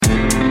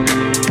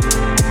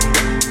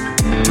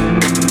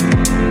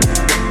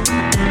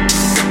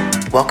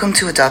Welcome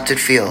to Adopted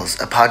Feels,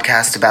 a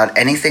podcast about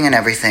anything and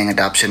everything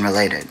adoption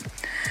related.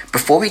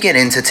 Before we get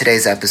into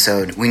today's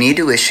episode, we need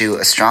to issue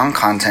a strong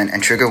content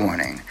and trigger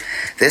warning.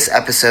 This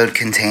episode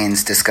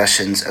contains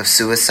discussions of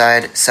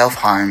suicide,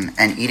 self-harm,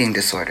 and eating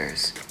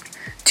disorders.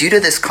 Due to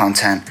this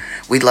content,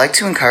 we'd like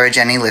to encourage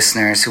any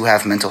listeners who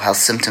have mental health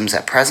symptoms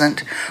at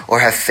present or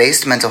have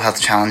faced mental health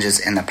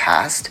challenges in the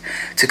past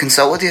to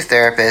consult with your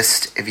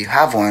therapist, if you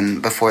have one,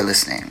 before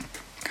listening.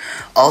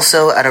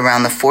 Also, at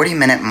around the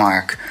 40-minute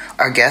mark,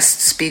 our guest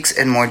speaks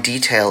in more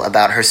detail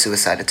about her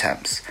suicide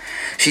attempts.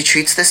 She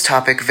treats this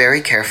topic very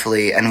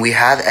carefully, and we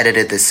have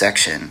edited this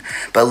section,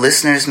 but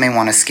listeners may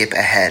want to skip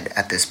ahead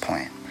at this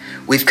point.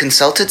 We've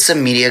consulted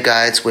some media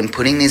guides when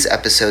putting these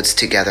episodes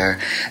together,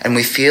 and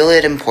we feel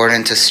it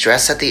important to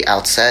stress at the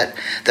outset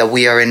that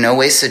we are in no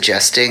way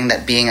suggesting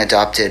that being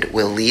adopted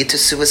will lead to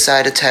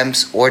suicide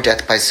attempts or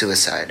death by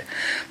suicide.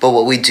 But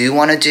what we do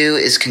want to do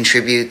is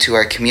contribute to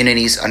our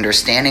community's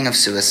understanding of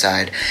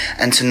suicide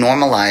and to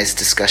normalize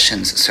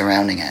discussions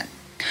surrounding it.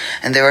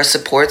 And there are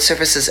support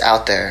services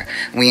out there,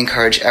 and we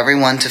encourage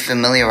everyone to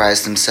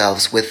familiarize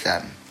themselves with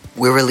them.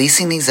 We're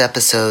releasing these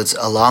episodes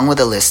along with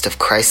a list of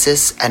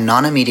crisis and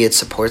non-immediate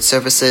support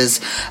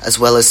services, as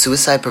well as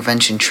suicide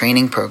prevention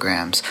training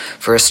programs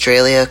for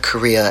Australia,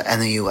 Korea,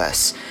 and the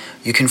US.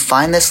 You can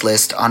find this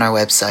list on our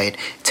website,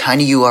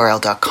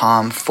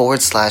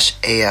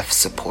 tinyurl.com/AF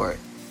support.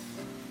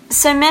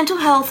 So mental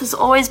health has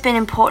always been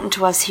important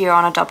to us here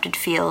on Adopted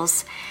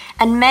Feels,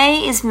 and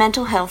May is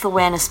Mental Health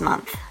Awareness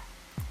Month.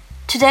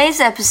 Today's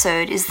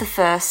episode is the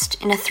first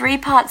in a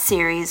 3-part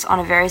series on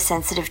a very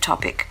sensitive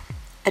topic,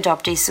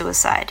 adoptee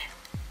suicide.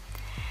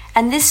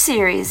 And this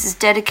series is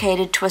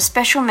dedicated to a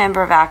special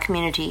member of our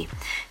community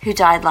who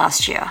died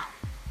last year.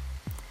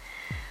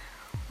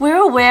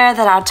 We're aware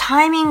that our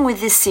timing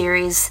with this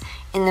series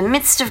in the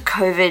midst of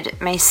COVID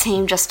may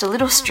seem just a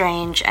little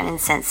strange and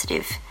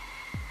insensitive.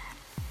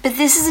 But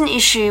this is an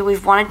issue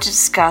we've wanted to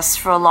discuss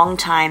for a long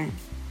time,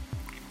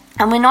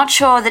 and we're not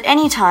sure that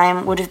any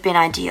time would have been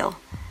ideal.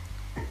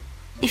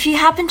 If you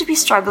happen to be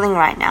struggling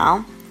right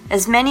now,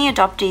 as many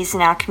adoptees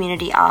in our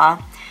community are,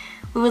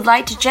 we would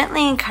like to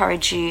gently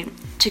encourage you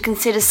to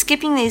consider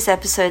skipping these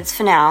episodes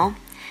for now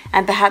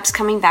and perhaps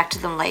coming back to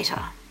them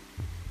later.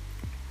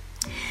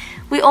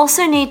 We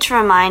also need to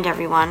remind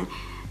everyone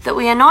that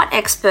we are not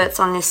experts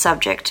on this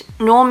subject,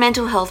 nor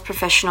mental health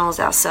professionals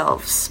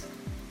ourselves.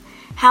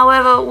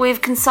 However,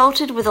 we've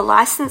consulted with a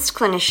licensed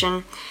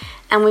clinician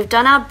and we've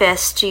done our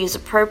best to use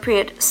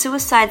appropriate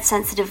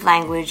suicide-sensitive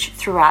language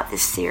throughout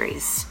this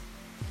series.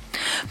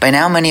 By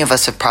now, many of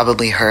us have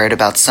probably heard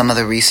about some of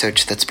the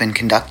research that's been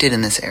conducted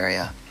in this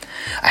area.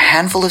 A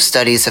handful of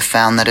studies have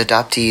found that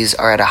adoptees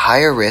are at a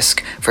higher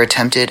risk for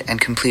attempted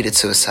and completed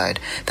suicide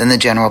than the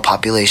general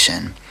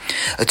population.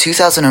 A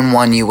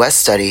 2001 U.S.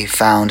 study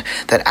found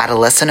that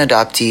adolescent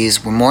adoptees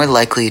were more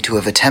likely to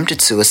have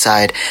attempted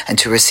suicide and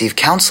to receive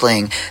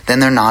counseling than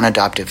their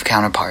non-adoptive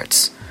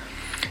counterparts.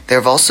 There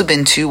have also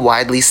been 2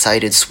 widely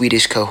cited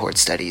Swedish cohort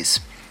studies.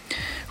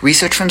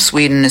 Research from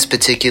Sweden is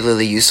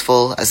particularly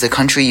useful as the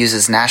country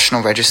uses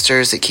national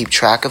registers that keep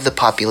track of the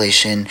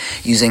population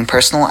using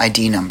personal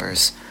ID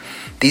numbers.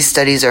 These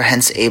studies are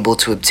hence able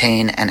to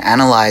obtain and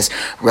analyze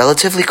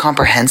relatively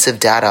comprehensive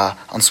data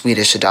on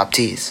Swedish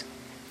adoptees.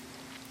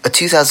 A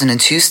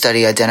 2002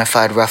 study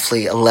identified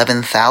roughly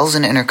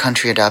 11,000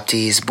 inter-country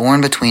adoptees born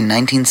between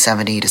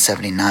 1970 to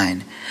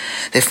 79.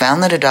 They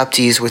found that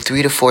adoptees were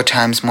 3 to 4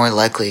 times more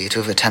likely to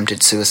have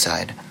attempted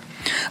suicide.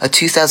 A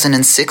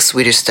 2006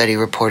 Swedish study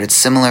reported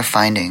similar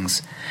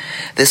findings.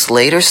 This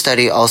later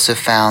study also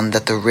found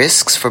that the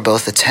risks for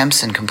both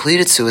attempts and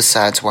completed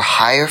suicides were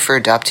higher for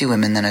adoptee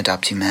women than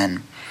adoptee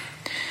men.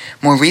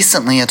 More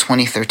recently, a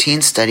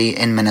 2013 study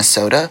in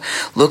Minnesota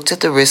looked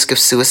at the risk of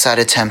suicide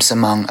attempts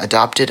among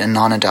adopted and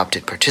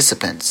non-adopted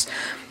participants.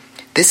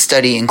 This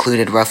study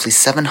included roughly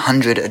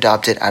 700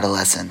 adopted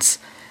adolescents.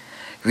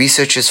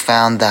 Researchers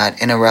found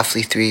that in a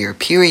roughly 3-year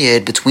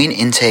period between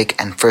intake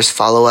and first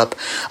follow-up,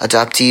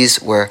 adoptees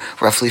were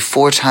roughly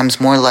 4 times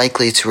more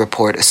likely to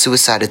report a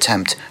suicide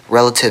attempt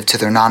relative to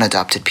their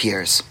non-adopted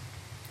peers.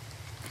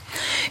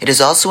 It is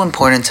also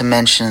important to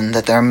mention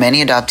that there are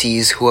many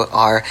adoptees who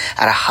are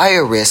at a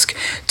higher risk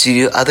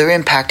due to other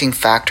impacting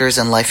factors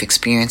and life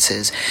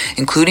experiences,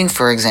 including,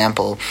 for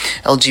example,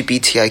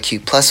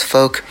 LGBTIQ+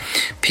 folk,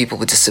 people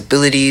with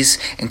disabilities,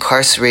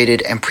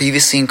 incarcerated and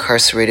previously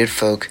incarcerated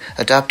folk,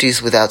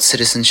 adoptees without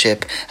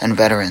citizenship, and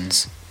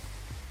veterans.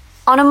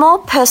 On a more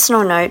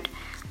personal note,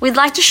 we'd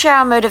like to share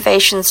our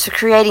motivations for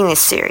creating this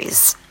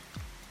series.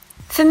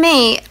 For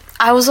me,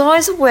 I was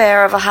always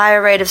aware of a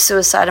higher rate of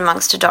suicide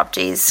amongst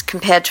adoptees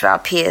compared to our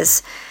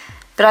peers,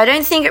 but I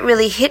don't think it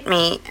really hit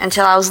me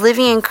until I was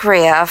living in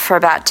Korea for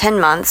about 10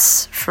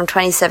 months from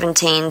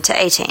 2017 to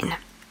 18.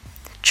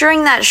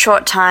 During that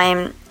short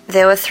time,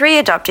 there were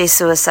 3 adoptee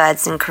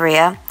suicides in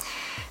Korea,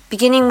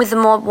 beginning with the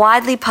more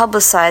widely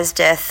publicized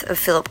death of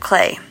Philip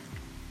Clay.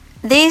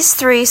 These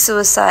 3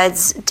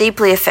 suicides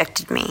deeply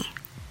affected me.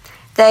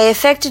 They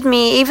affected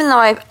me even though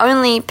I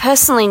only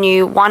personally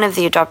knew one of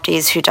the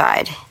adoptees who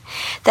died.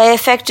 They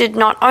affected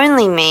not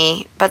only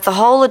me, but the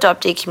whole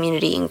adoptee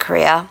community in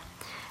Korea,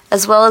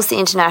 as well as the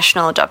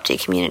international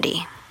adoptee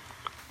community.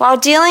 While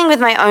dealing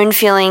with my own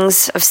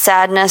feelings of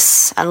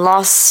sadness and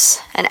loss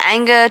and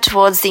anger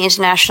towards the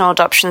international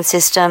adoption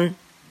system,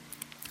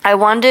 I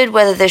wondered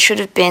whether there should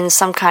have been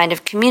some kind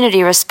of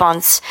community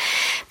response,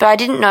 but I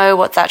didn't know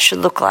what that should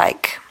look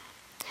like.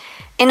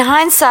 In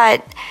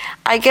hindsight,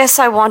 I guess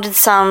I wanted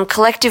some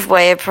collective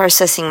way of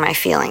processing my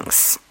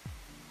feelings.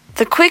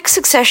 The quick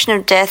succession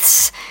of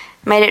deaths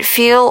made it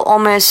feel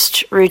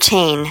almost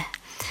routine.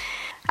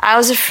 I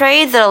was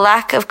afraid that a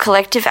lack of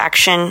collective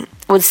action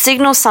would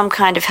signal some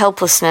kind of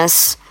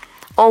helplessness,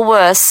 or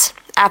worse,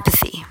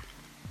 apathy.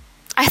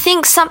 I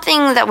think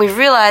something that we've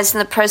realized in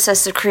the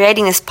process of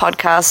creating this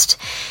podcast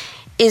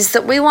is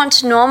that we want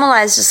to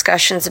normalize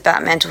discussions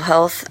about mental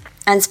health,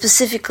 and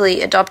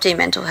specifically adoptee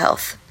mental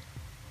health.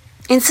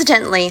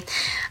 Incidentally,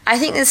 I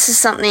think this is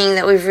something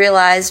that we've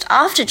realized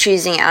after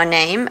choosing our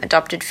name,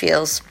 Adopted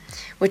Feels,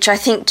 which I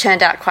think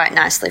turned out quite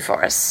nicely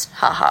for us.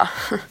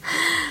 Haha.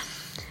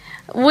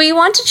 We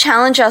want to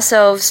challenge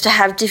ourselves to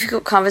have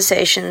difficult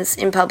conversations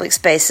in public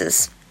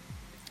spaces.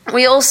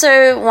 We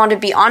also want to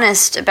be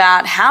honest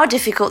about how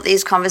difficult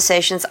these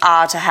conversations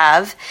are to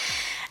have.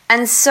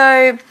 And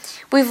so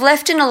we've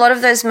left in a lot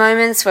of those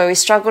moments where we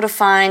struggle to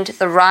find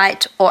the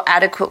right or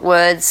adequate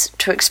words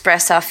to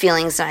express our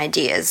feelings and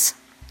ideas.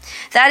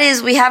 That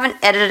is, we haven't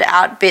edited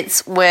out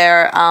bits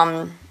where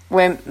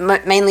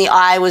mainly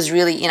I was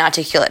really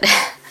inarticulate.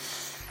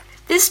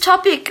 This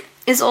topic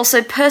is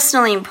also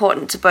personally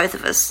important to both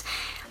of us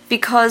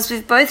because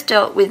we've both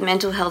dealt with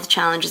mental health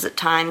challenges at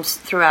times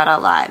throughout our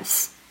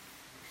lives.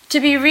 To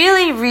be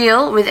really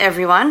real with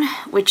everyone,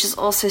 which is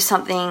also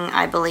something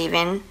I believe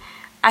in,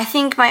 I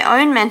think my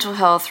own mental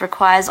health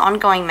requires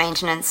ongoing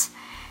maintenance,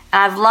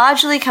 and I've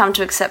largely come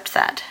to accept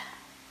that.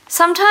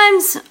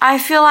 Sometimes I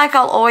feel like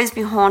I'll always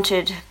be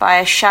haunted by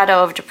a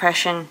shadow of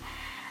depression,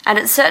 and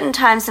at certain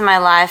times in my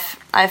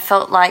life, I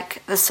felt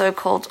like the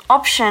so-called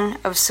option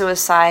of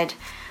suicide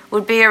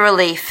would be a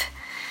relief,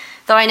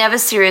 though I never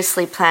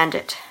seriously planned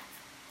it.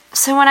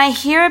 So when I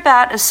hear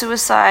about a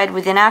suicide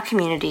within our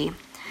community,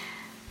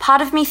 part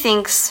of me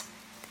thinks,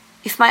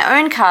 if my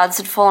own cards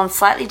had fallen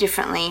slightly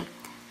differently,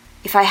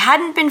 if I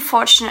hadn't been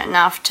fortunate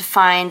enough to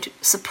find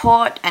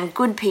support and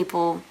good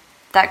people,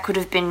 that could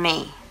have been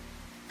me.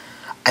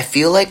 I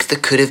feel like the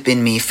could have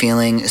been me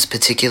feeling is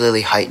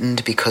particularly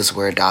heightened because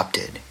we're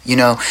adopted. You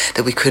know,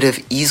 that we could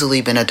have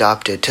easily been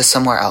adopted to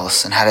somewhere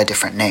else and had a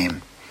different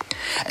name.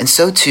 And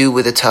so too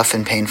with the tough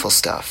and painful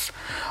stuff.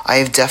 I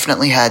have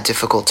definitely had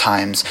difficult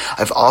times.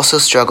 I've also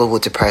struggled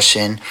with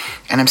depression,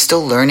 and I'm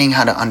still learning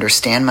how to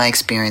understand my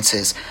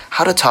experiences,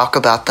 how to talk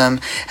about them,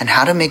 and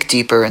how to make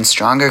deeper and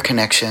stronger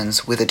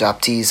connections with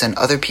adoptees and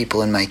other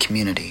people in my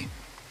community.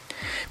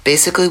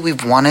 Basically,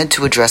 we've wanted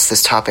to address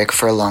this topic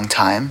for a long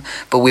time,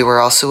 but we were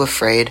also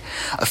afraid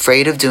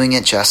of doing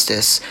it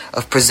justice,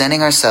 of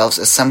presenting ourselves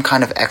as some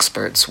kind of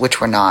experts,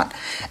 which we're not,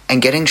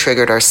 and getting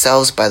triggered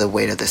ourselves by the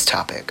weight of this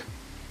topic.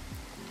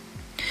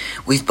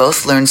 We've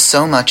both learned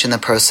so much in the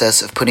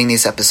process of putting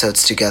these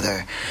episodes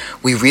together.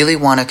 We really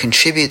want to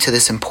contribute to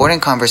this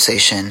important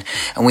conversation,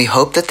 and we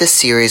hope that this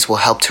series will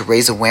help to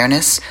raise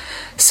awareness,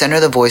 center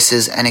the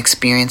voices and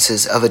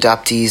experiences of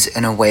adoptees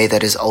in a way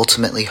that is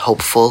ultimately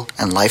hopeful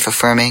and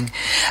life-affirming,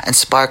 and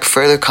spark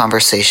further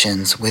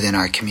conversations within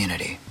our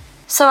community.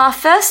 So our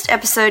first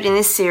episode in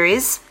this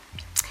series,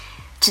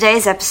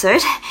 today's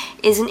episode,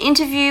 is an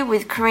interview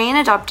with Korean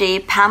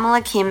adoptee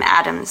Pamela Kim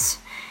Adams,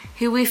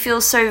 who we feel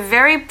so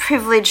very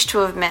privileged to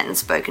have met and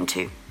spoken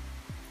to.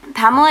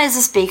 Pamela is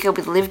a speaker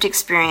with lived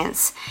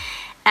experience,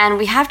 and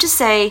we have to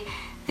say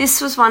this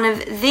was one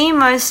of the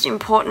most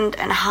important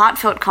and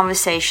heartfelt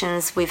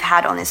conversations we've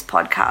had on this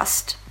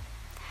podcast.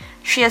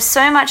 She has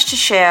so much to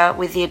share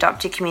with the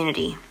adoptee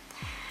community.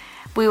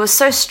 We were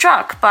so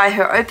struck by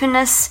her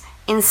openness,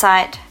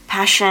 insight,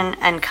 passion,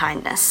 and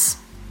kindness.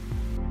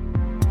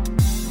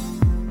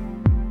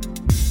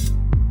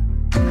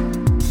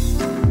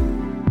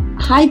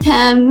 Hi,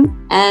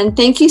 Pam, and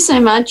thank you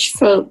so much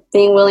for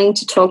being willing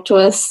to talk to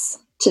us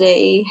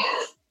today.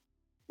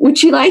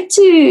 Would you like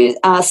to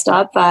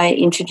start by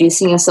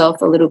introducing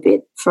yourself a little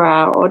bit for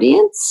our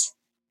audience?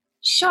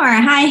 Sure.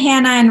 Hi,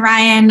 Hannah and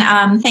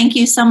Ryan. Thank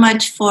you so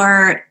much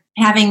for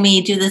having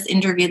me do this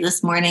interview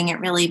this morning.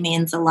 It really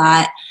means a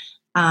lot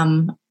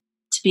to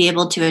be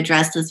able to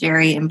address this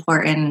very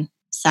important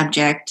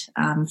subject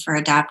for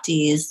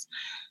adoptees.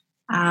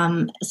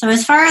 So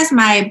as far as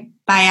my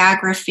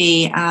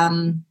biography,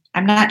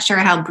 I'm not sure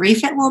how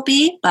brief it will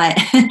be, but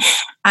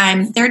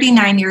I'm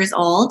 39 years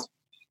old.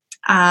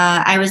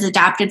 I was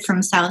adopted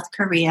from South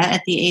Korea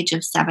at the age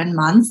of 7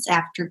 months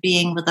after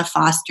being with a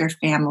foster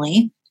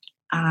family.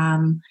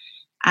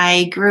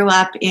 I grew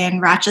up in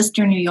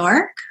Rochester, New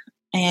York,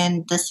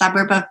 in the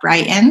suburb of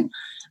Brighton,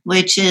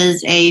 which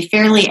is a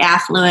fairly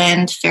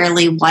affluent,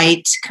 fairly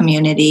white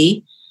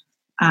community.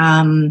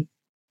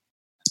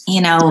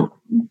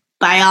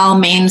 By all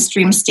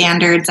mainstream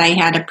standards, I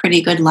had a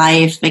pretty good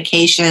life,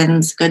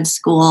 vacations, good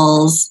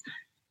schools,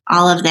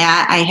 all of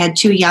that. I have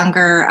two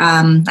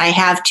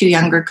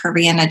younger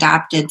Korean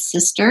adopted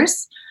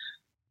sisters.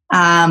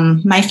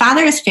 My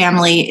father's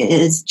family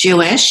is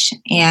Jewish,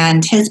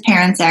 and his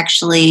parents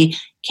actually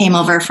came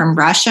over from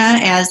Russia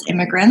as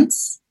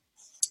immigrants.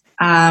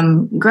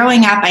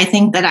 Growing up, I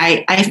think that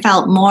I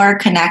felt more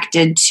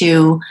connected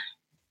to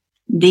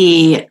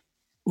the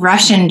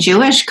Russian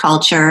Jewish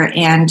culture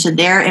and to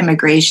their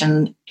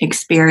immigration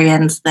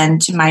experience than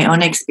to my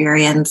own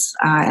experience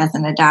as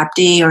an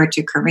adoptee or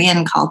to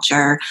Korean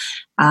culture,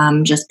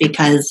 just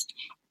because,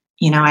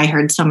 I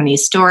heard so many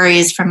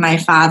stories from my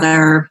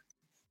father,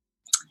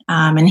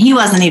 and he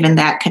wasn't even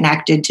that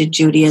connected to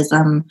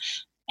Judaism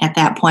at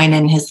that point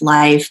in his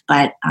life,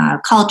 but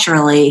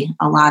culturally,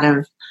 a lot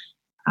of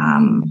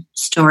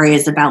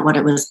stories about what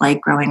it was like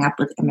growing up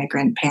with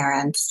immigrant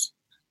parents.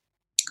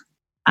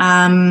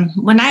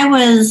 When I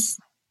was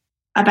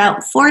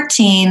about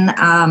 14,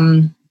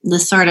 the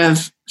sort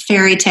of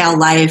fairy tale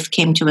life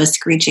came to a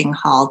screeching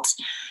halt.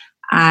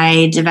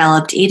 I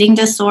developed eating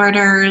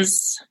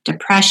disorders,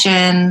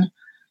 depression.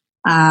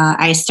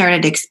 I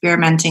started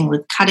experimenting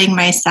with cutting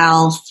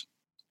myself.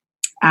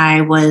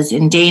 I was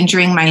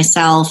endangering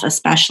myself,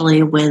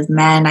 especially with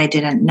men I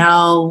didn't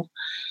know.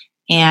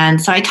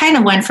 And so I kind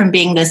of went from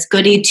being this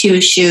goody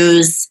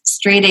two-shoes,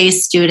 straight A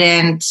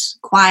student,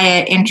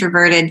 quiet,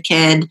 introverted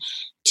kid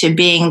to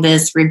being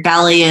this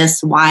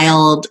rebellious,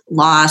 wild,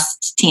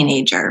 lost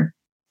teenager.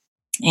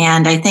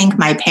 And I think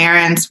my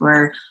parents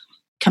were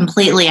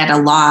completely at a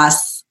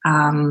loss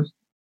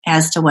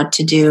as to what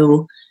to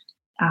do.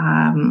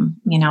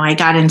 I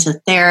got into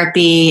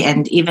therapy,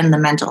 and even the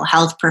mental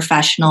health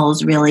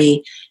professionals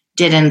really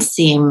didn't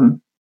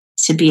seem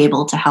to be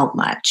able to help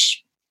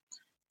much.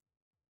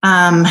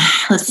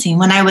 Let's see,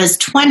 when I was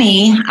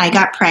 20, I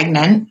got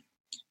pregnant,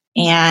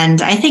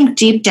 and I think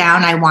deep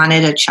down I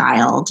wanted a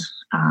child.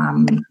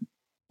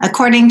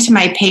 According to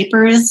my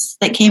papers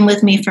that came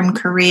with me from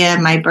Korea,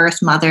 my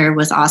birth mother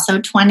was also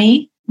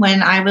 20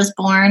 when I was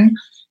born,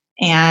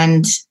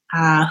 and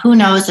who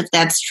knows if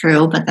that's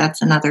true, but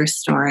that's another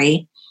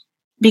story.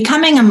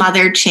 Becoming a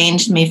mother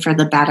changed me for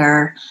the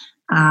better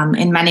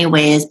in many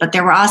ways, but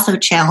there were also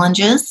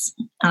challenges.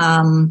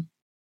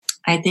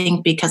 I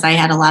think because I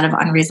had a lot of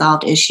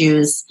unresolved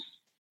issues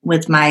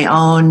with my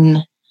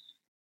own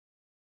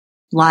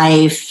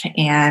life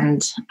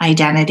and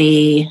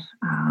identity.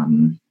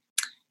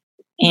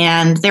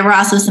 And there were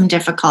also some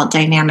difficult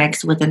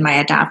dynamics within my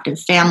adoptive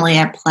family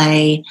at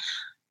play.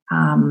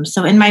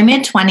 So in my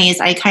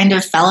mid-20s, I kind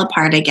of fell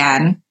apart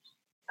again.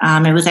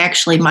 It was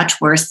actually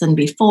much worse than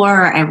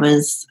before. I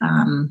was,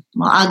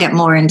 I'll get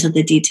more into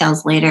the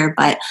details later,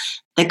 but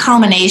the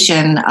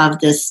culmination of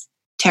this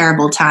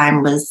terrible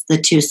time was the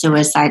 2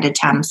 suicide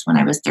attempts when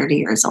I was 30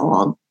 years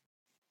old.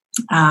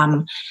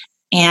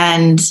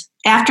 And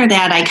after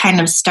that, I kind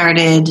of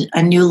started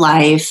a new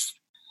life.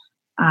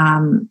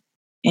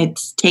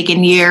 It's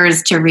taken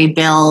years to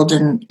rebuild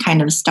and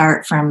kind of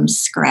start from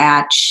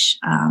scratch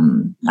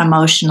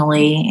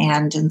emotionally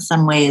and in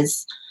some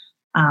ways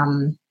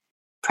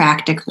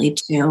practically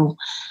too.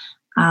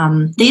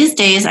 These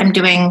days I'm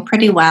doing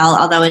pretty well,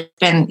 although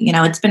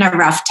it's been a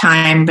rough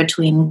time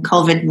between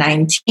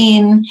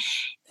COVID-19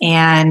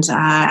 and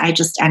I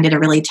just ended a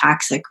really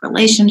toxic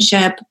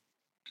relationship.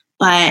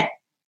 But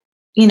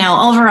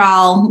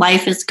overall,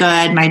 life is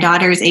good. My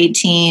daughter's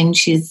 18.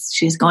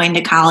 She's going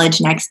to college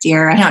next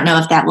year. I don't know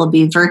if that will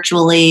be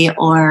virtually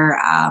or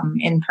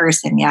in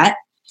person yet.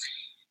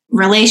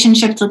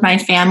 Relationships with my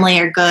family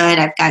are good.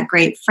 I've got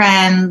great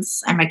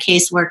friends. I'm a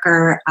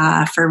caseworker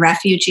for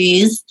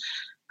refugees,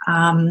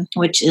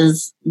 which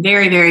is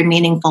very, very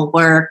meaningful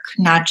work,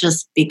 not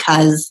just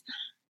because,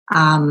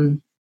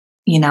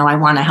 I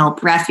want to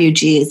help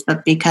refugees,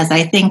 but because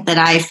I think that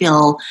I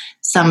feel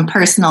some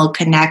personal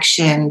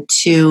connection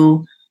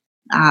to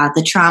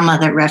the trauma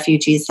that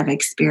refugees have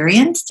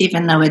experienced,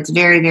 even though it's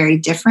very, very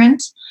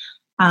different.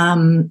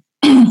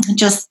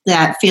 Just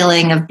that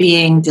feeling of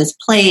being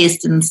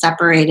displaced and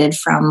separated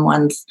from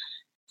one's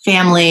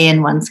family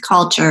and one's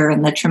culture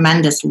and the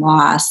tremendous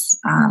loss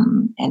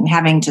and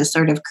having to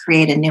sort of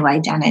create a new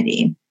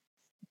identity.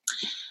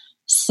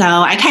 So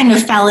I kind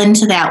of fell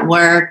into that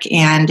work,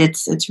 and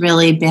it's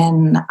really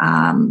been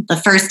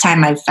the first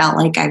time I've felt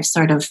like I've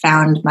sort of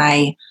found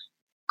my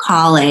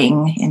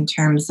calling in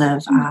terms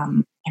of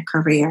a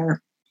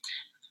career.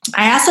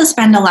 I also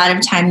spend a lot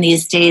of time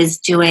these days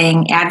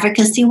doing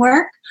advocacy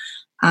work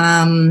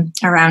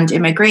around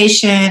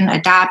immigration,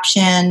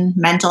 adoption,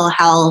 mental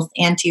health,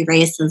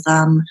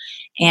 anti-racism.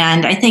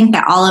 And I think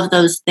that all of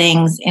those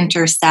things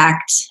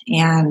intersect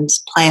and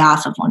play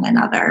off of one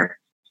another.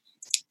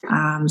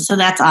 So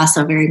that's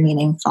also very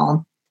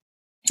meaningful.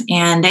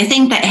 And I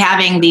think that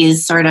having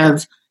these sort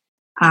of,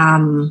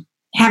 having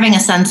a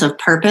sense of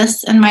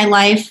purpose in my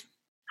life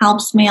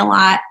helps me a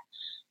lot,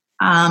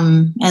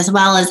 as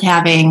well as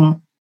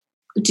having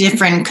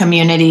different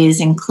communities,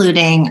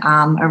 including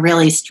a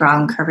really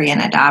strong Korean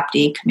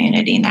adoptee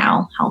community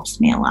now helps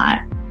me a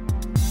lot.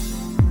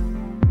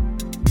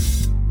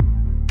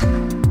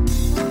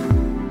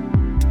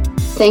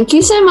 Thank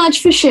you so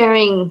much for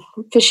sharing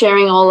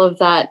all of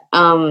that.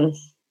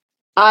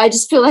 I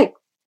just feel like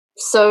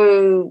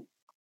so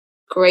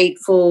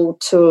grateful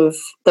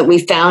that we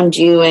found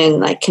you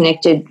and like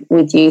connected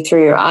with you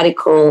through your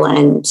article.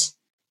 And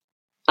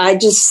I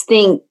just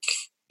think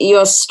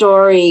your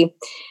story,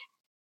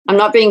 I'm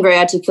not being very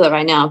articulate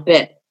right now,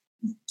 but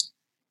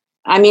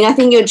I mean, I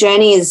think your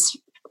journey is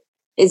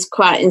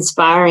quite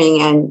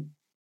inspiring, and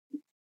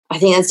I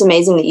think that's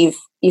amazing that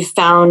you've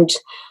found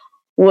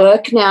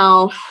work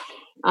now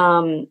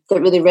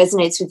that really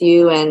resonates with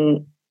you,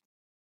 and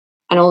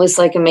all this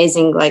like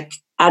amazing like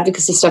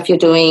advocacy stuff you're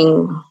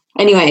doing.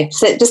 Anyway,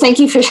 so just thank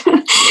you for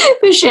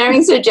for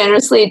sharing so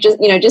generously.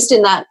 Just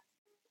in that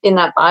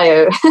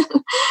bio.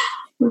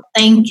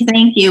 Thank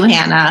you,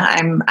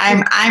 Hannah.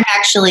 I'm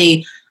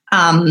actually.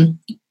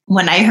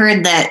 When I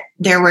heard that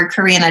there were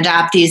Korean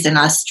adoptees in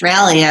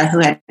Australia who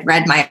had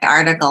read my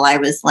article, I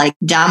was like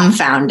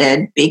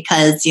dumbfounded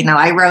because,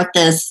 I wrote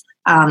this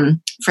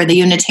for the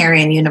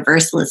Unitarian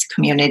Universalist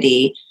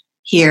community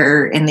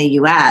here in the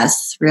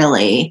U.S.,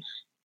 really.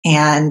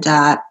 And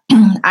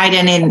I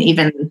didn't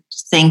even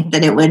think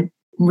that it would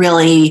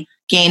really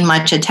gain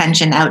much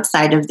attention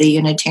outside of the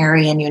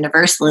Unitarian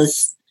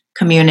Universalist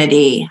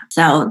community.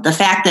 So the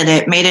fact that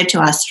it made it to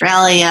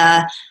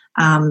Australia,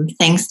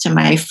 thanks to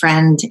my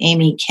friend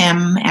Amy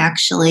Kim,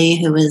 actually,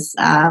 who is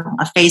a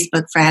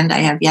Facebook friend. I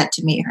have yet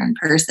to meet her in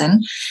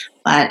person,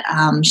 but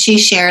she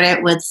shared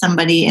it with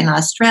somebody in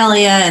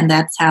Australia, and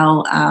that's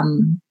how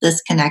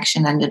this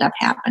connection ended up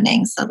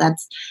happening. So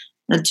that's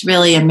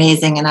really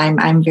amazing, and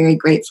I'm very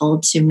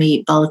grateful to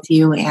meet both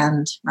you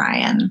and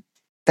Ryan.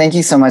 Thank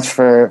you so much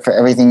for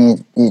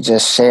everything you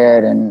just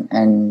shared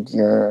and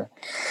your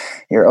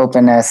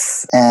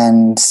openness.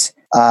 And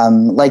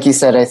like you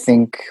said, I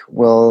think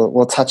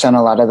we'll touch on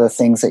a lot of the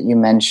things that you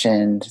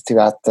mentioned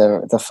throughout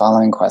the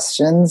following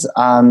questions.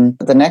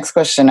 The next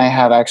question I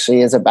have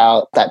actually is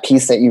about that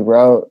piece that you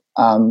wrote,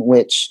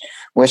 which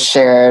was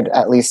shared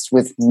at least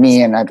with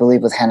me and I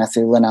believe with Hannah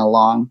through Linnell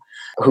Long,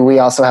 who we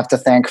also have to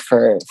thank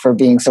for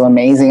being so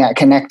amazing at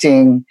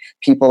connecting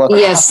people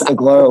across the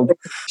globe.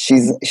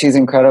 She's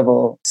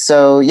incredible.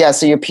 So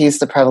your piece,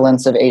 The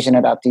Prevalence of Asian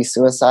Adoptee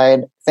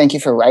Suicide, thank you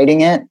for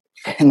writing it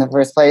in the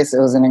first place. It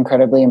was an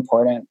incredibly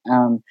important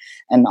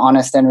and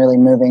honest and really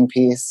moving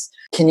piece.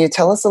 Can you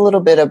tell us a little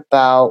bit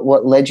about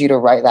what led you to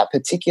write that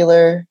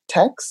particular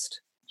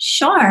text?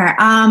 Sure.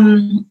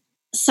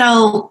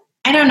 So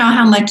I don't know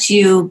how much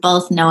you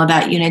both know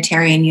about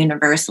Unitarian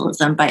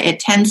Universalism, but it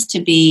tends to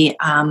be,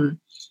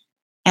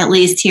 at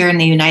least here in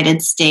the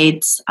United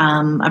States,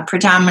 a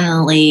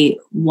predominantly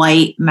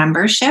white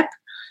membership.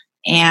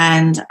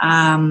 And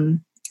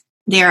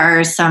there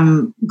are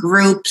some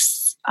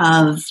groups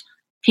of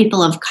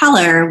people of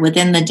color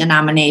within the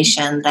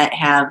denomination that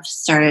have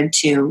started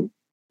to,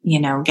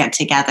 get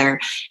together.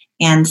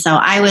 And so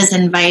I was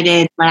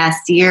invited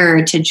last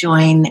year to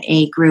join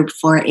a group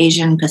for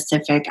Asian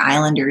Pacific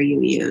Islander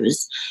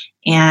UUs.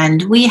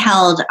 And we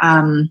held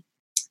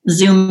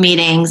Zoom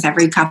meetings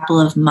every couple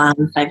of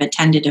months. I've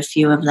attended a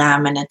few of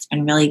them, and it's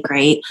been really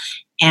great.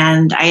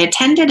 And I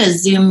attended a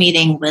Zoom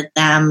meeting with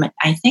them,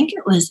 I think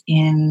it was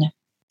in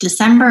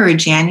December or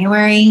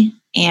January,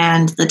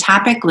 and the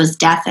topic was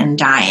death and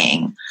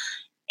dying.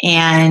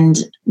 And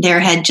there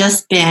had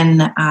just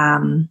been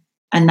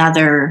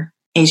another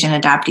Asian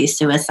adoptee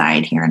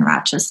suicide here in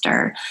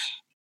Rochester.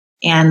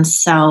 And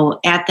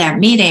so at that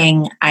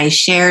meeting, I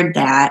shared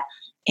that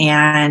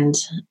and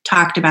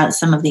talked about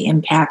some of the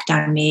impact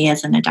on me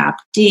as an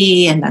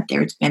adoptee, and that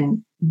there's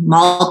been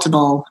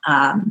multiple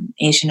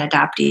Asian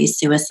adoptee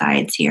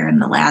suicides here in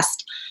the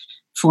last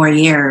 4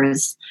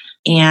 years.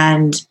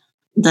 And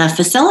the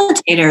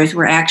facilitators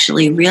were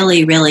actually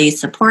really, really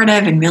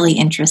supportive and really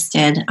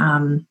interested.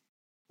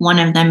 One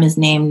of them is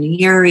named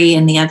Yuri,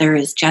 and the other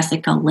is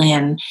Jessica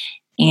Lynn.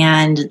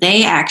 And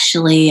they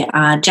actually,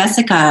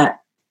 Jessica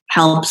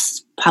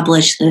helps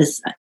publish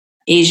this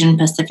Asian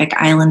Pacific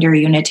Islander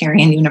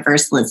Unitarian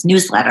Universalist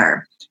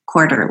newsletter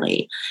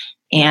quarterly.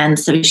 And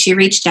so she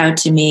reached out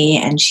to me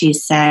and she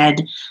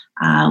said,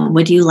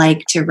 would you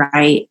like to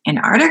write an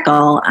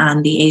article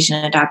on the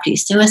Asian adoptee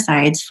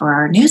suicides for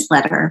our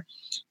newsletter?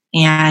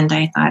 And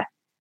I thought,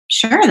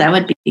 sure, that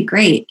would be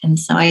great. And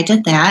so I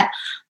did that.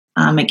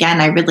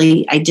 Again,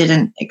 I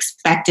didn't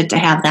expect it to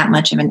have that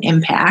much of an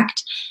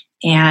impact.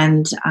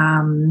 And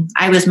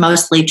I was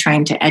mostly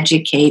trying to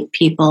educate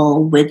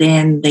people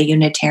within the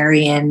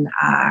Unitarian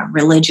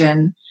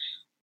religion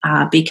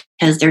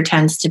because there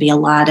tends to be a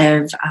lot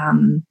of,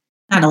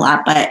 not a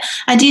lot, but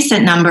a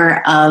decent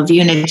number of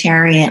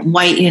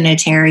white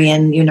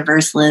Unitarian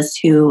Universalists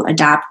who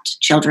adopt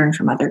children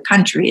from other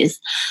countries.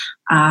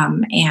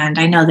 And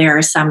I know there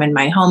are some in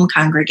my home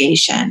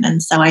congregation.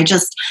 And so I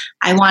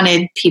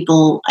wanted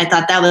people, I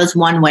thought that was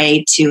one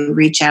way to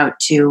reach out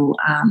to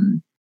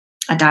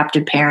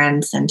adopted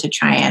parents and to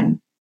try and,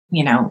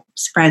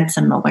 spread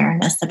some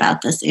awareness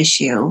about this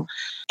issue.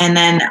 And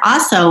then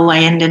also I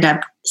ended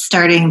up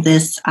starting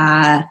this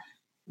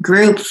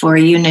group for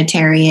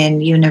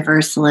Unitarian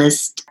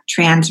Universalist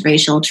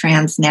transracial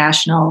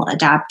transnational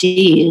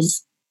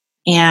adoptees.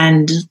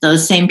 And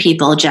those same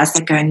people,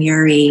 Jessica and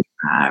Yuri,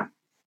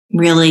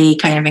 really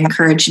kind of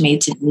encouraged me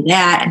to do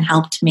that and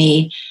helped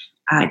me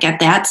get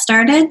that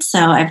started. So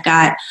I've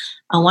got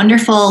a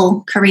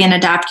wonderful Korean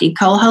adoptee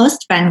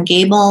co-host, Ben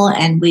Gable,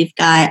 and we've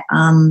got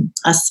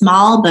a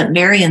small but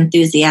very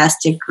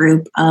enthusiastic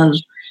group of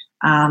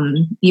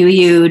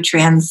UU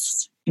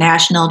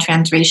transnational,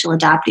 transracial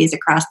adoptees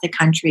across the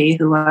country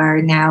who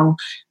are now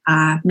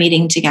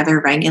meeting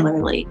together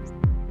regularly.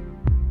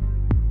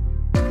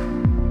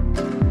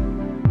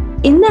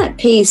 In that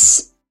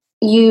piece,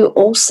 you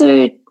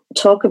also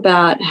talk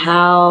about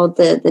how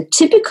the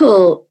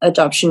typical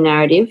adoption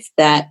narrative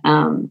that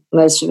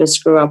most of us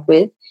grew up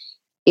with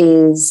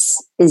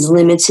is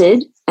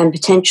limited and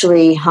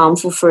potentially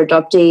harmful for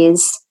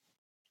adoptees,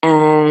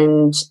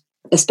 and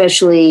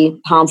especially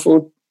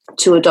harmful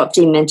to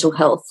adoptee mental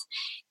health.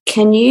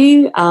 Can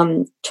you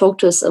talk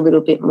to us a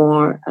little bit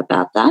more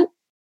about that?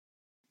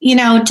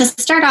 To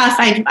start off,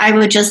 I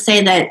would just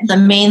say that the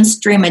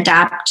mainstream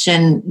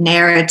adoption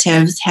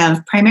narratives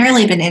have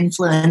primarily been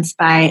influenced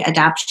by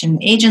adoption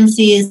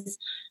agencies,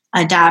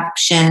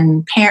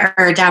 adoptive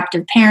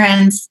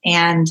parents,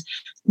 and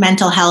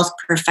mental health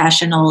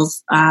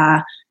professionals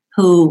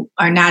who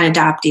are not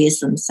adoptees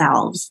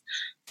themselves.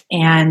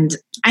 And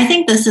I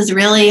think this is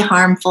really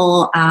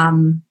harmful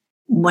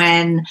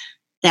when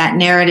that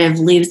narrative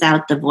leaves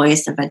out the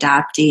voice of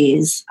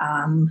adoptees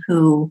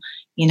who,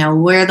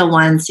 we're the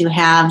ones who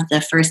have the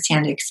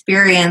firsthand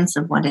experience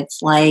of what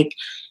it's like.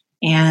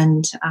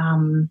 And,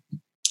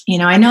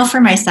 I know for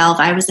myself,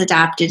 I was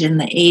adopted in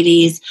the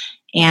 80s.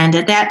 And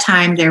at that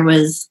time, there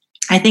was,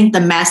 I think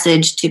the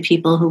message to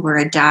people who were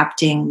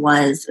adopting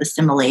was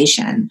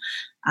assimilation.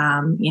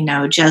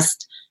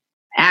 Just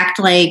act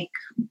like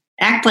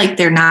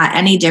they're not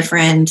any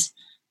different,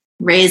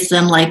 raise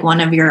them like one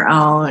of your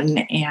own.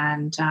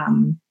 And,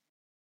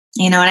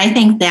 and I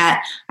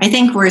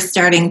think we're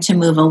starting to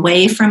move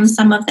away from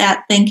some of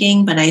that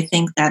thinking, but I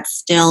think that's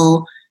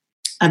still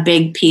a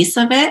big piece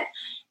of it.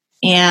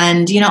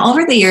 And,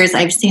 over the years,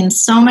 I've seen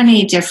so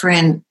many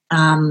different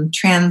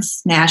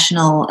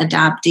transnational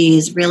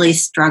adoptees really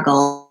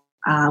struggle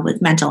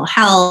with mental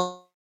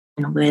health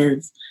and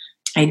with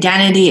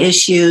identity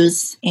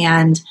issues.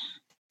 And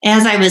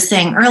as I was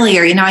saying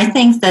earlier, I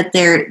think that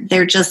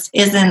there just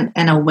isn't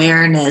an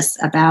awareness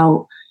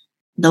about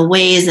the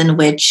ways in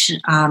which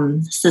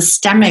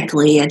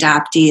systemically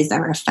adoptees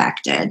are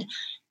affected.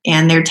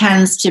 And there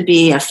tends to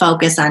be a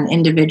focus on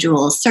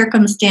individual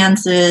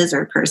circumstances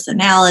or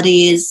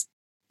personalities.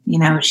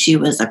 She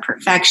was a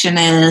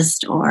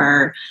perfectionist,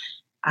 or,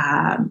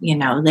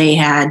 they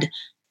had,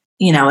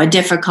 a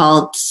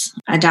difficult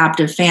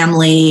adoptive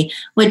family,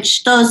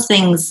 which those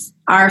things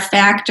are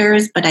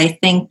factors, but I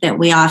think that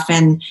we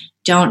often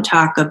don't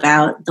talk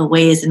about the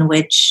ways in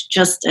which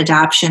just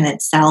adoption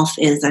itself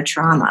is a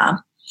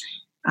trauma.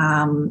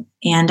 And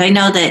I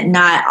know that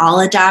not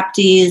all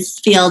adoptees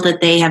feel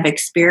that they have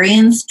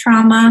experienced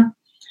trauma,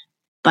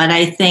 but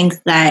I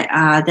think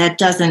that that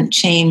doesn't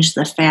change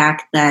the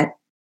fact that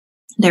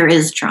there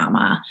is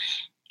trauma.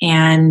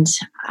 And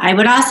I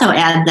would also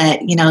add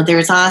that,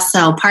 there's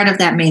also part of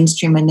that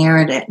mainstream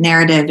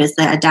narrative is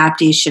that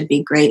adoptees should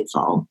be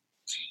grateful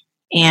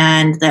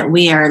and that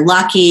we are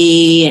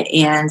lucky.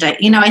 And,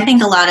 I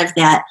think a lot of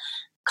that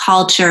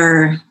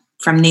culture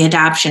from the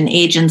adoption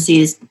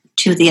agencies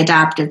to the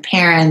adoptive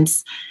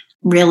parents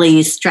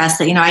really stress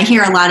that, I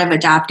hear a lot of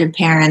adoptive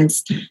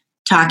parents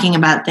talking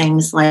about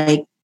things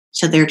like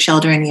to their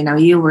children,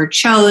 you were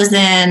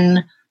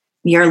chosen,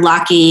 you're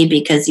lucky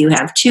because you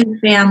have two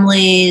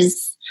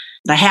families.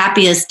 The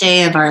happiest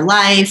day of our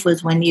life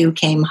was when you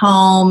came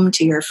home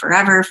to your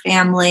forever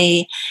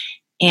family.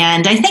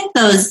 And I think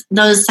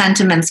those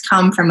sentiments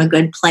come from a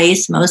good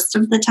place most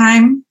of the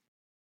time.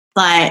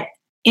 But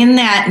in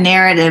that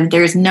narrative,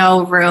 there's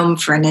no room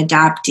for an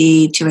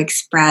adoptee to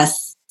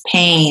express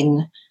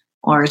pain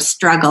or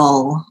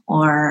struggle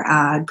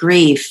or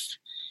grief.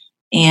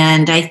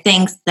 And I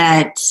think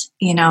that,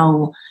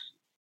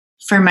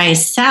 for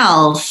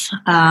myself,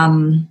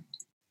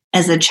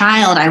 as a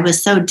child, I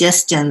was so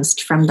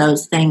distanced from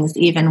those things,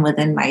 even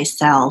within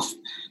myself.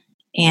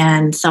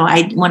 And so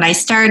when I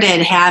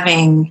started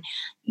having,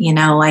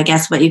 I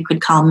guess what you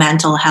could call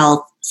mental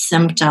health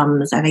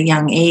symptoms at a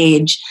young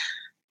age,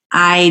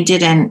 I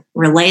didn't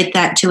relate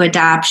that to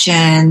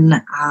adoption.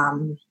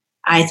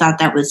 I thought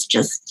that was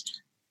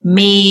just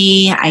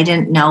me. I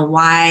didn't know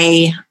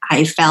why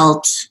I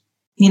felt,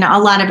 a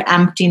lot of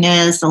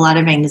emptiness, a lot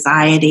of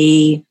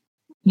anxiety.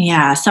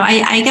 Yeah. So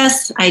I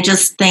guess I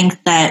just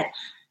think that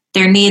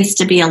there needs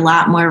to be a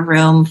lot more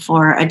room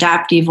for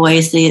adoptee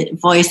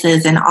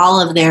voices and all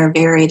of their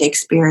varied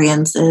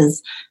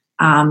experiences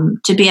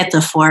to be at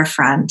the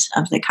forefront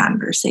of the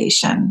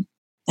conversation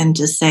and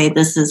to say,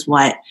 this is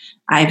what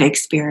I've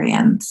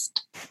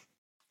experienced.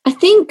 I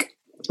think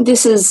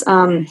this is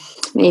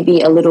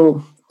maybe a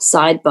little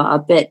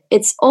sidebar, but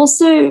it's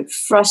also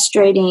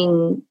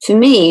frustrating for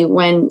me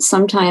when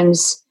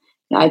sometimes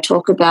I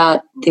talk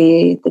about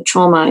the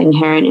trauma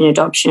inherent in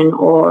adoption,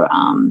 or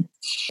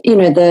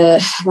the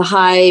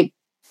high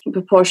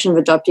proportion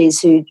of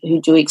adoptees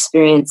who do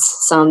experience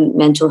some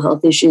mental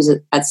health issues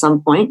at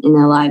some point in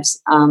their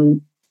lives.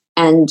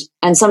 And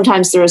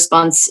sometimes the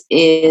response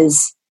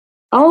is,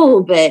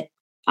 oh, but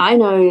I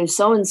know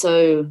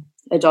so-and-so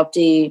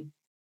adoptee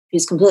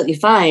who's completely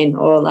fine,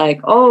 or like,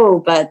 oh,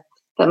 but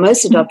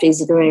most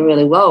adoptees are doing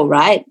really well,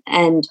 right?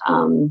 And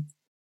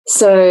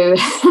so,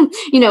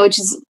 which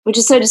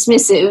is so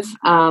dismissive.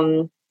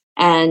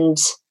 And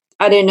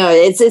I don't know,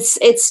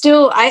 it's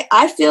still,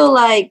 I feel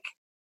like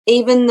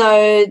even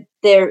though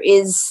there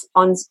is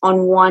on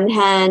one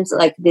hand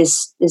like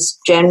this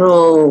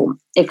general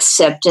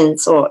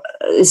acceptance or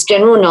this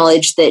general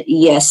knowledge that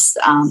yes,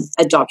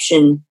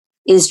 adoption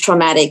is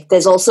traumatic,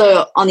 there's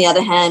also on the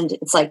other hand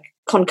it's like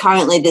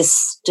concurrently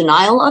this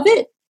denial of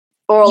it,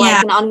 or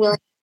like an unwilling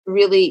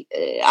really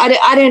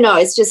I don't know,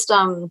 it's just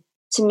to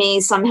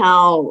me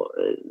somehow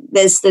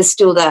there's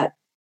still that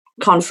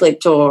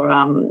conflict or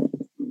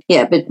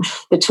but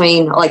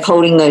between like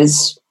holding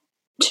those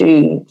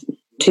two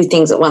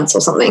things at once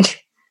or something.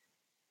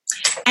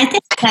 I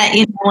think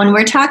that, when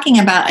we're talking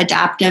about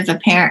adoptive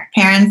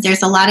parents,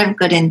 there's a lot of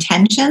good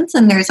intentions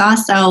and there's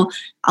also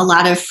a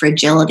lot of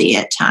fragility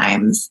at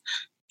times.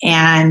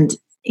 And,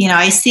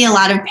 I see a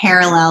lot of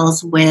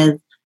parallels with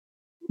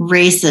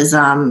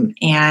racism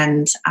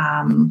and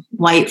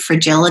white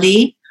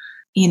fragility,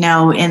 in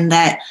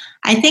that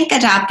I think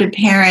adoptive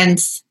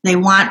parents, they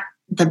want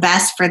the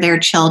best for their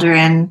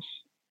children.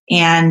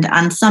 And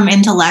on some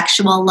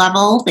intellectual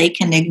level, they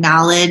can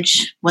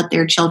acknowledge what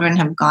their children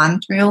have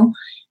gone through.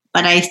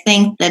 But I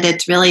think that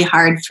it's really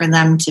hard for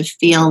them to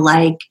feel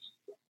like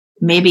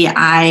maybe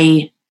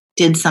I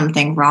did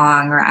something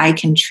wrong or I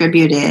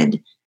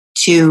contributed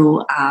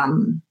to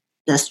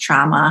this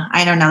trauma.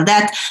 I don't know.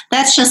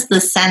 That's just the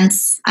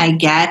sense I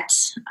get.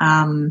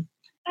 And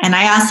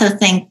I also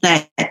think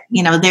that,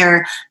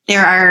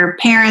 there are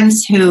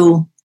parents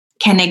who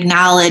can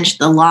acknowledge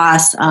the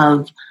loss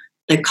of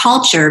the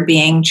culture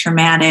being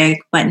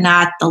traumatic, but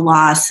not the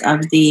loss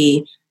of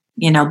the,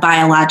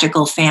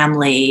 biological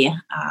family.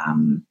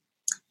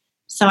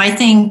 So I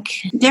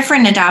think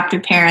different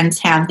adoptive parents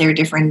have their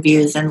different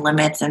views and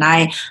limits. And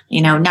I,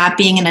 not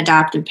being an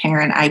adoptive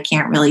parent, I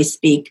can't really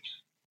speak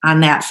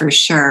on that for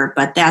sure.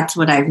 But that's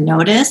what I've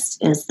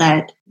noticed, is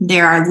that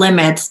there are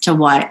limits to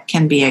what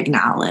can be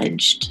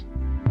acknowledged.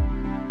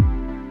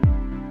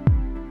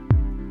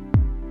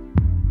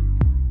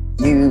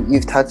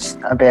 You've touched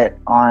a bit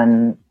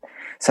on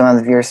some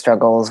of your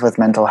struggles with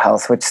mental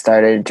health, which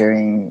started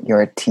during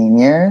your teen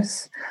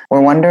years.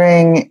 We're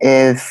wondering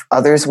if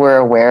others were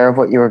aware of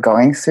what you were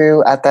going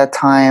through at that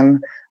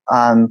time,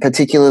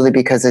 particularly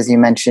because, as you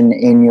mentioned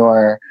in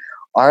your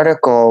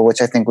article, which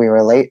I think we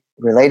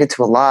related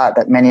to a lot,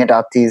 that many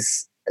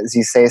adoptees, as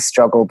you say,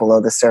 struggle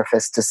below the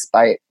surface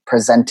despite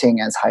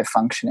presenting as high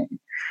functioning.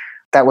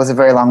 That was a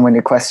very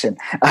long-winded question.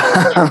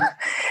 I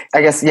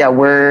guess,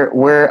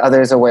 were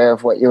others aware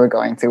of what you were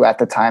going through at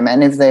the time?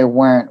 And if they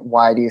weren't,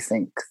 why do you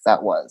think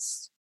that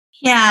was?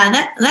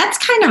 Yeah, that's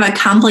kind of a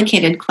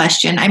complicated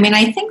question. I mean,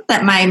 I think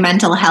that my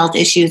mental health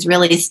issues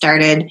really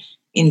started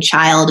in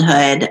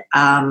childhood.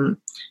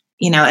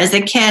 As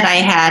a kid, I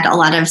had a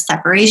lot of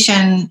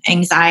separation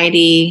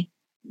anxiety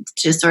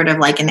to sort of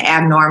like an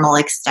abnormal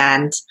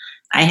extent.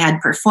 I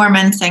had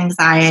performance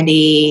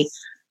anxiety.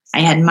 I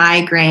had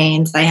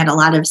migraines. I had a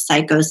lot of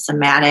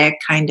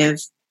psychosomatic kind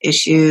of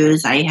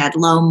issues. I had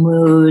low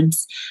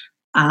moods.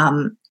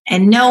 And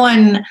no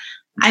one,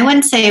 I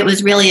wouldn't say it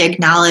was really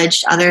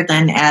acknowledged other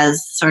than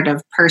as sort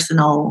of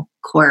personal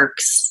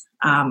quirks.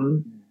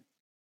 And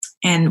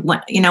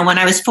when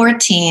I was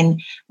 14,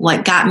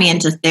 what got me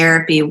into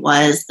therapy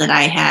was that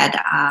I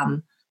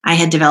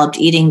had developed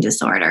eating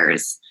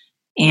disorders.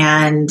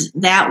 And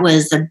that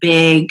was a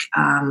big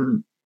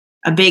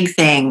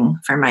thing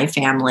for my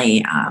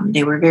family.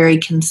 They were very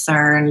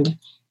concerned,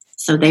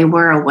 so they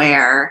were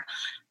aware.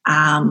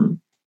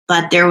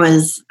 But there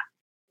was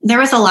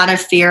a lot of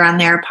fear on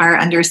their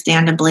part,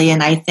 understandably,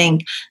 and I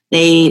think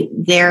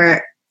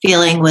their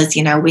feeling was,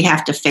 we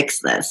have to fix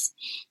this.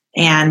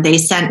 And they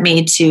sent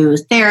me to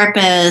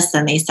therapists,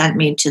 and they sent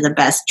me to the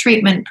best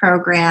treatment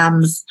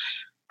programs.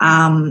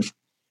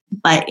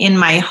 But in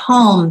my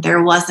home,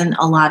 there wasn't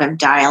a lot of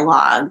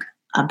dialogue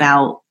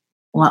about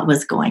what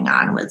was going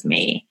on with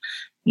me.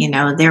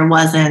 There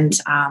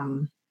wasn't,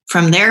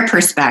 from their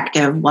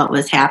perspective, what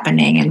was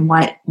happening and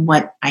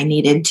what I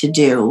needed to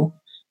do.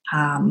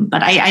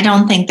 But I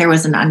don't think there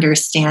was an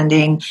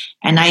understanding.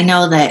 And I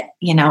know that,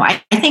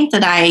 I think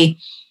that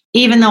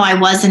even though I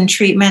was in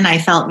treatment, I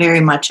felt very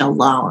much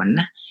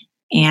alone.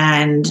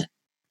 And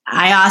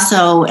I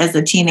also, as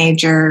a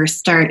teenager,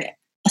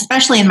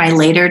 especially in my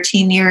later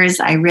teen years,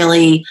 I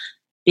really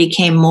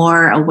became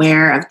more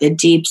aware of the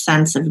deep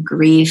sense of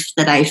grief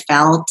that I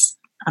felt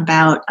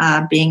about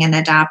being an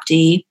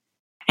adoptee.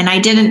 And I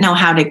didn't know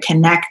how to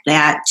connect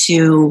that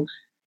to,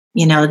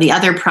 the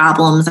other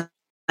problems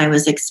I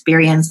was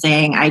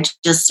experiencing. I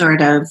just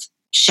sort of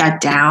shut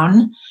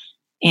down.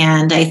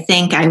 And I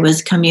think I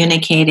was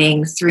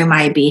communicating through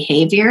my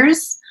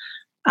behaviors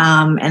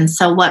And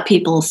so what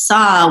people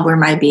saw were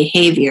my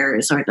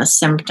behaviors or the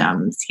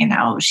symptoms.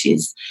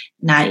 She's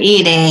not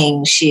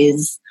eating,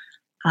 she's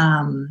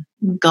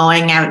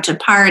going out to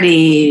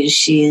parties,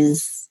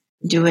 she's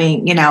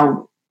doing,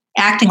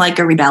 acting like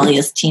a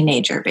rebellious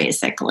teenager,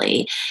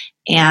 basically.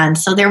 And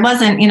so there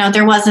was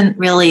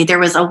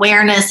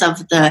awareness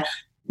of the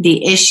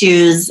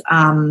issues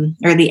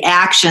or the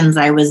actions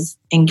I was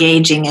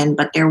engaging in,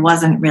 but there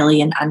wasn't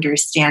really an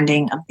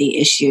understanding of the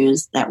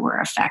issues that were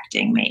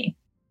affecting me.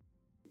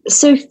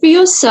 So for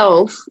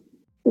yourself,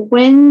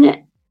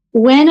 when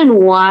and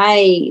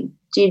why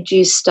did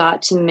you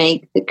start to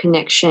make the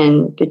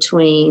connection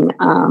between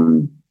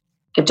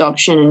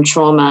adoption and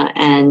trauma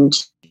and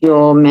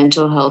your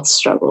mental health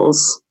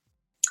struggles?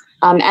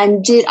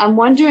 I'm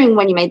wondering,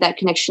 when you made that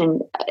connection,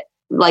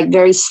 like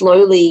very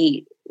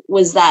slowly,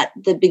 was that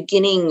the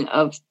beginning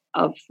of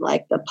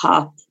like the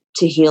path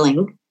to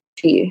healing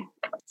for you?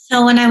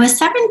 So when I was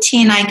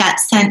 17, I got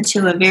sent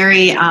to a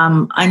very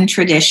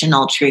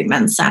untraditional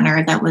treatment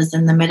center that was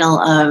in the middle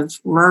of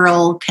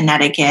rural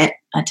Connecticut,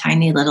 a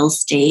tiny little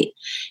state.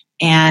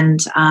 And,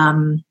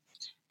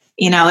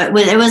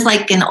 it was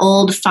like an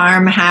old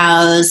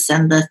farmhouse,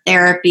 and the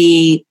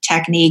therapy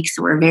techniques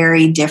were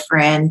very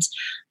different.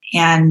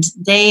 And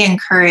they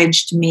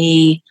encouraged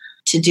me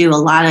to do a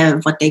lot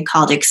of what they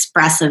called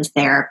expressive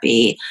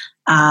therapy,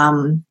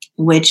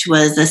 which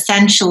was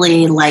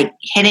essentially like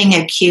hitting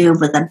a cube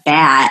with a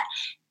bat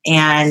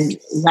and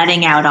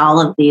letting out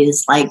all of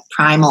these like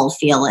primal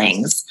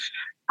feelings.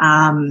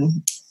 They,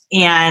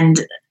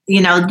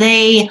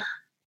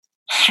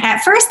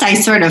 at first I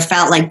sort of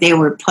felt like they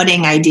were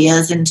putting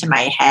ideas into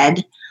my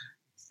head.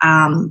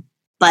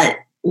 But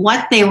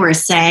what they were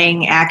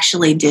saying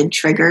actually did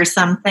trigger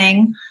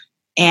something.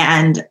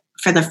 And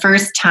for the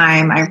first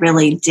time, I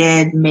really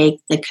did make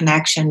the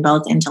connection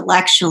both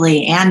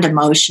intellectually and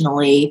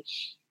emotionally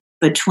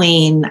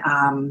between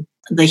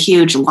the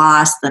huge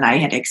loss that I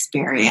had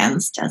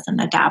experienced as an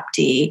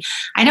adoptee.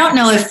 I don't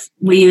know if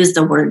we use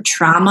the word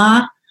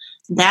trauma.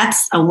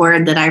 That's a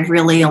word that I've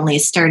really only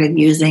started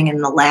using in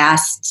the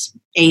last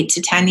 8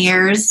 to 10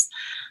 years.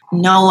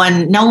 No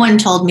one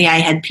told me I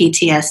had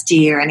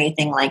PTSD or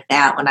anything like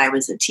that when I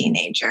was a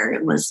teenager.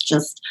 It was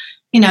just,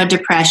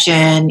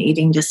 depression,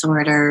 eating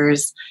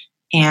disorders,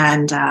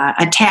 and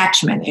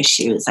attachment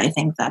issues. I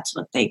think that's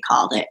what they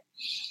called it.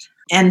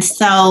 And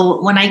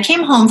so when I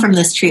came home from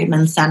this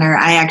treatment center,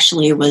 I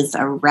actually was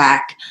a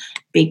wreck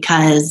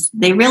because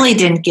they really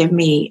didn't give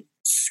me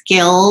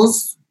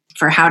skills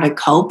for how to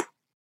cope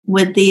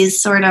with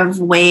these sort of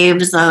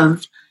waves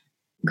of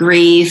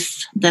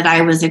grief that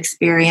I was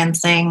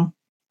experiencing.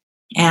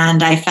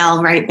 And I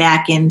fell right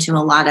back into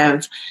a lot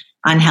of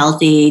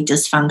unhealthy,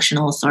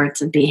 dysfunctional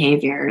sorts of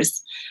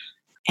behaviors.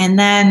 And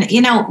then,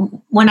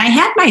 when I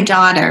had my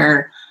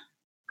daughter,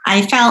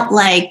 I felt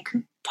like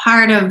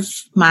part of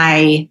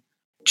my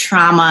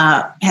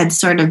trauma had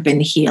sort of been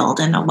healed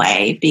in a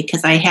way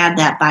because I had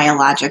that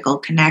biological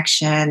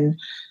connection.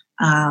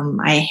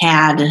 I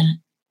had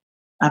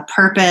a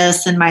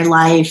purpose in my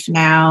life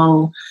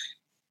now.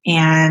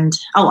 And,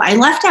 I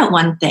left out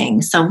one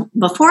thing. So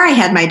before I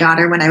had my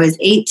daughter, when I was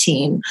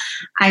 18,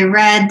 I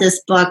read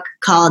this book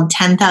called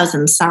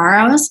 10,000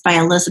 Sorrows by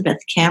Elizabeth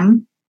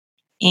Kim.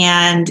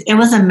 And it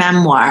was a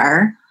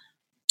memoir.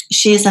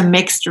 She's a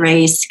mixed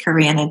race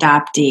Korean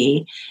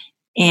adoptee.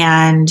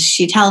 And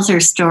she tells her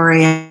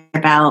story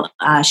about,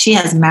 she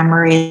has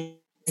memories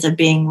of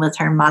being with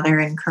her mother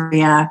in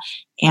Korea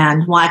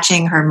and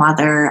watching her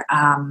mother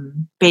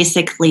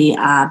basically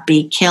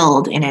be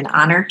killed in an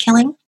honor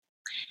killing.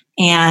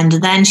 And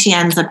then she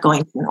ends up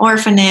going to an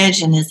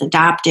orphanage and is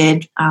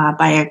adopted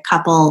by a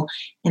couple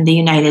in the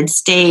United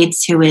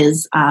States who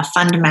is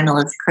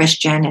fundamentalist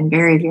Christian and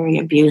very, very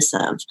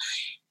abusive.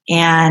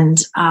 And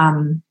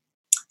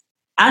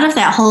out of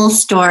that whole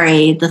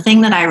story, the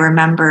thing that I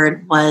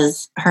remembered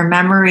was her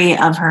memory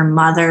of her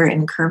mother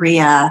in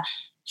Korea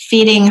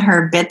feeding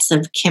her bits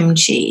of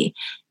kimchi.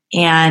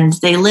 And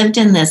they lived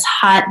in this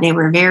hut. They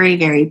were very,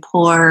 very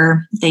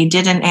poor. They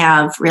didn't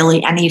have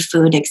really any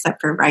food except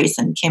for rice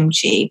and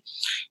kimchi.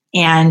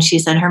 And she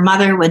said her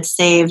mother would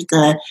save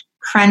the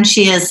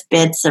crunchiest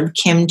bits of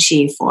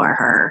kimchi for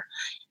her.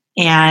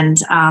 And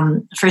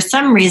for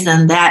some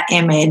reason, that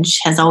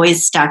image has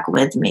always stuck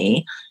with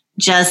me,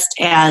 just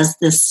as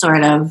this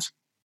sort of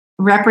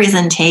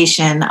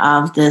representation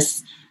of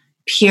this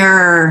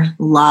pure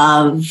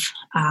love,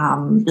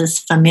 this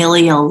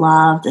familial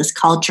love, this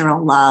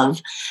cultural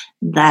love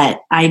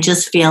that I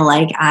just feel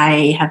like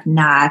I have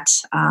not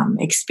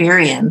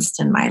experienced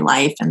in my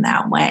life in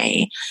that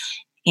way.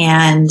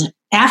 And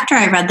after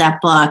I read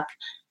that book,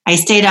 I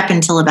stayed up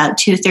until about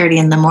 2:30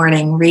 in the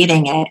morning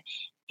reading it.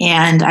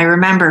 And I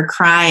remember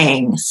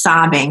crying,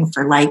 sobbing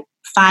for like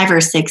 5 or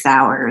 6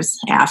 hours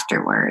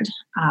afterward.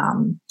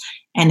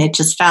 And it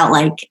just felt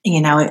like,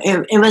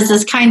 it was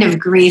this kind of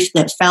grief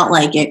that felt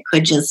like it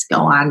could just go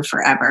on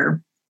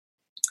forever.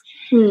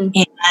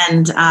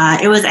 And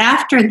it was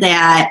after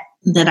that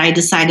I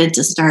decided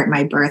to start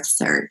my birth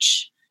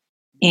search.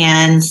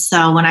 And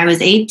so when I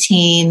was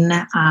 18,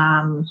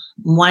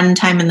 one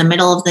time in the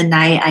middle of the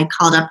night, I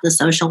called up the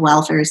Social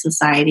Welfare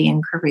Society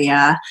in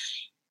Korea.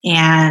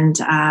 And,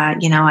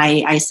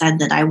 I said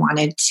that I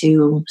wanted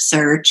to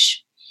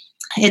search.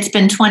 It's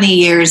been 20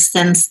 years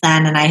since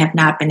then, and I have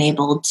not been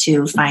able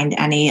to find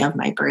any of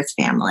my birth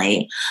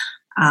family.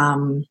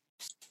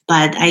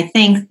 But I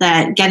think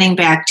that getting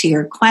back to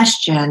your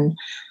question,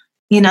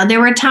 there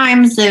were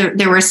times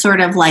there were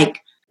sort of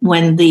like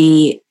when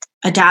the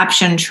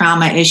adoption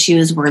trauma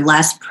issues were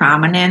less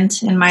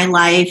prominent in my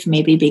life,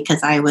 maybe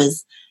because I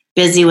was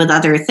busy with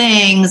other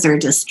things or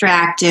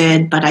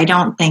distracted, but I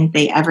don't think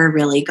they ever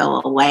really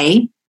go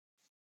away.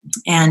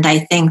 And I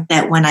think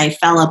that when I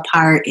fell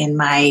apart in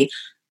my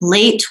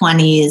late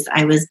 20s,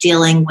 I was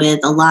dealing with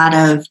a lot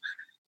of,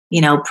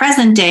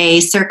 present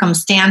day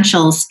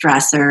circumstantial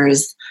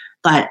stressors,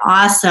 but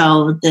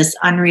also this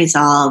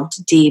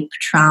unresolved deep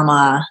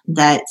trauma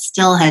that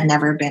still had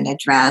never been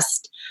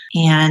addressed.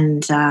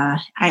 And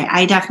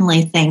I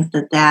definitely think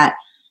that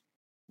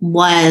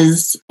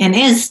was and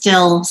is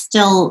still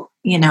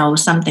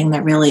something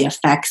that really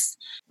affects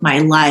my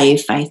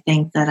life. I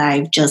think that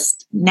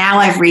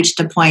I've reached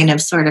a point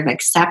of sort of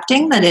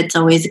accepting that it's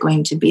always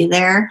going to be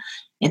there.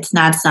 It's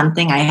not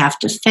something I have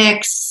to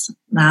fix.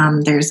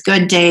 There's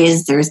good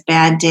days, there's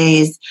bad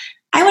days.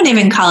 I wouldn't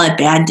even call it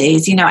bad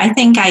days. I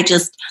think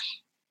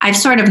I've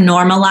sort of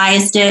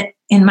normalized it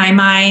in my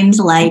mind.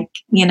 Like,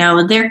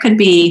 there could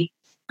be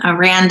a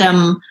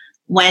random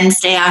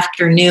Wednesday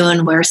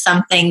afternoon where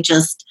something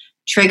just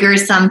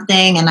triggers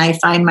something and I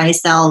find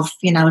myself,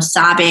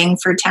 sobbing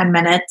for 10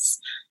 minutes.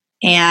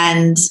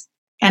 And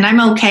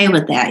I'm okay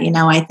with that.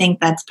 I think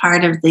that's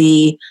part of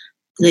the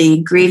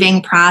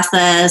grieving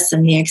process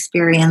and the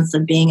experience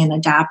of being an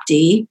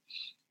adoptee.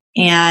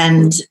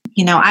 And,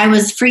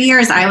 for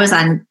years, I was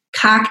on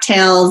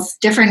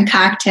different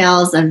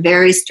cocktails of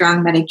very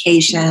strong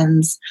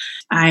medications.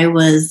 I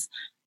was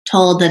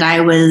told that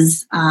I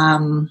was,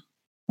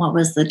 what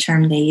was the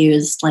term they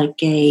used?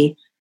 Like a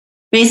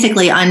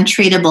basically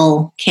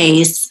untreatable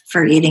case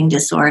for eating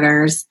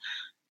disorders,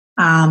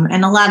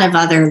 and a lot of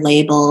other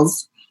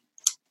labels.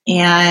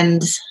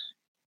 And,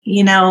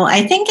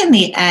 I think in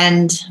the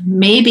end,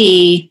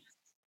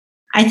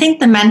 I think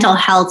the mental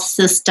health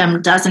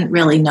system doesn't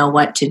really know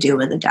what to do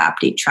with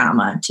adoptee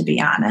trauma, to be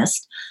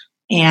honest.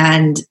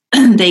 And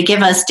they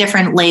give us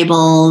different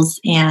labels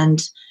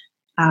and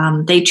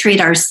they treat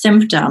our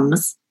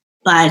symptoms.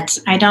 But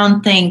I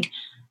don't think,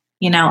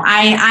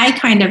 I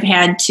kind of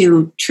had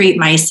to treat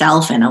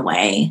myself in a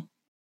way,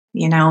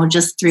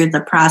 just through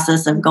the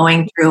process of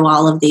going through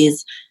all of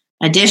these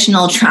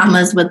additional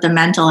traumas with the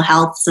mental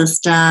health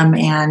system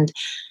and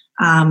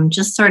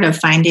just sort of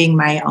finding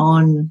my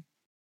own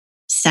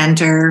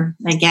center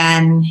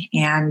again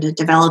and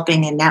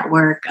developing a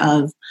network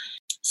of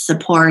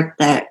support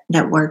that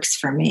works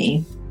for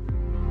me.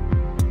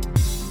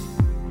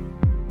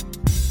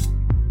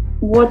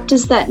 What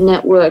does that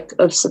network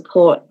of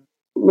support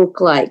look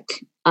like?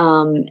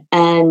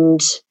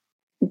 And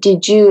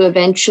did you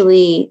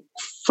eventually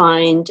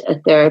find a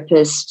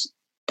therapist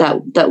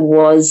that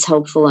was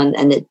helpful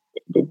and that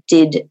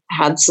did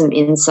have some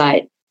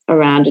insight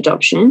around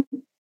adoption?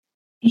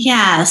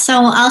 Yeah,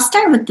 so I'll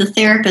start with the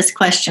therapist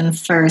question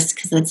first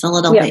because it's a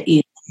little bit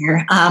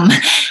easier.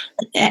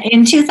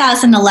 In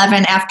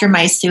 2011, after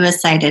my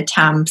suicide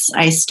attempts,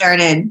 I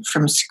started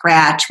from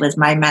scratch with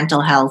my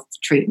mental health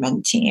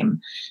treatment team.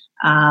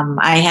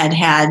 I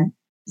had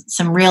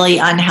some really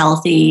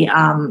unhealthy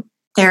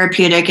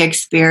therapeutic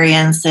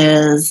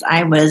experiences.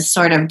 I was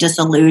sort of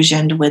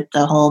disillusioned with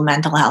the whole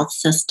mental health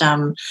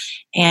system.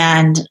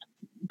 And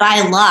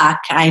by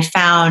luck, I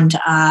found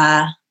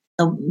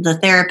the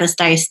therapist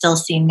I still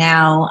see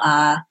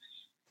now.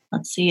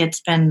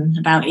 It's been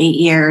about 8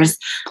 years.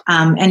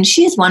 And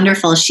she's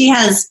wonderful. She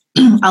has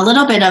a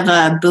little bit of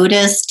a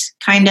Buddhist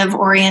kind of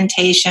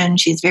orientation.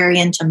 She's very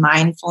into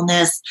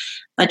mindfulness,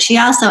 but she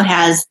also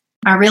has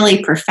a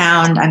really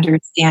profound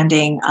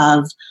understanding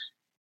of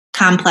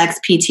complex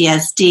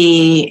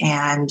PTSD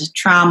and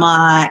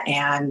trauma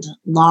and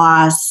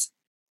loss.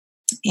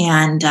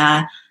 And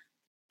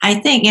I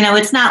think,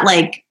 it's not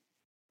like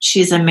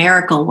she's a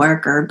miracle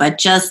worker, but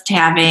just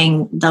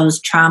having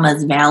those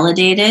traumas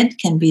validated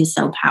can be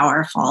so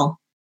powerful.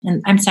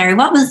 And I'm sorry,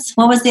 what was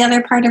the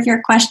other part of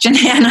your question,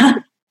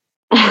 Hannah?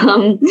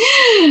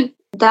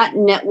 That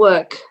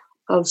network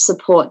of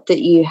support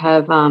that you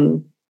have,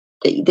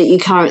 that you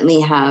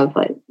currently have.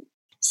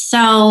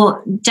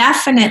 So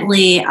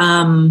definitely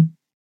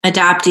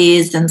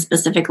adoptees, and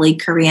specifically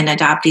Korean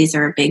adoptees,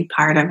 are a big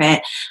part of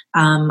it.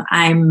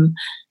 I'm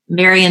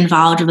very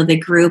involved with a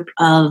group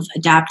of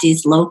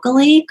adoptees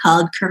locally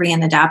called Korean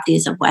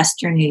Adoptees of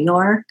Western New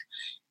York.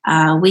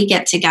 We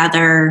get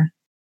together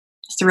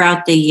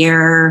throughout the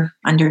year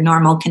under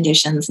normal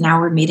conditions. Now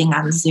we're meeting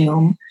on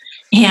Zoom.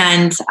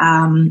 And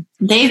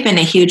they've been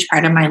a huge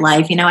part of my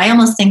life. I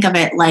almost think of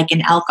it like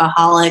an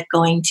alcoholic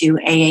going to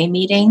AA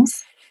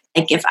meetings.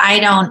 Like if I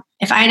don't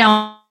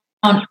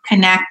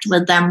connect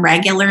with them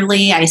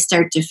regularly, I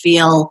start to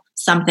feel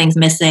something's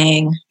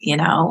missing.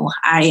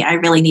 I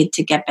really need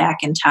to get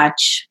back in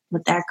touch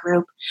with that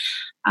group.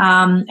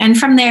 And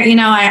from there,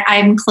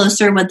 I'm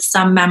closer with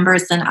some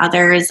members than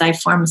others. I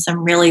formed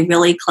some really,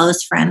 really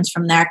close friends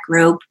from that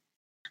group.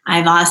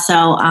 I've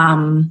also,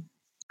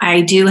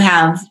 I do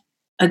have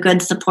a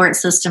good support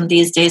system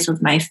these days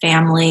with my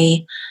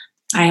family.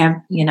 I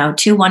have,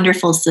 2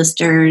 wonderful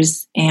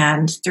sisters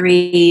and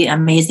 3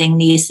 amazing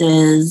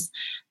nieces.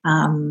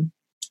 And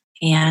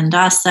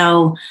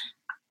also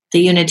the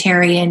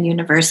Unitarian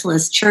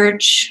Universalist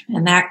Church,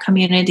 and that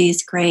community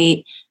is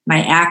great.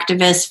 My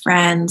activist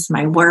friends,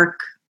 my work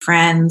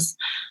friends,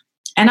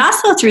 and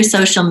also through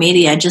social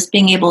media, just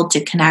being able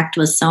to connect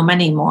with so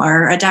many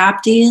more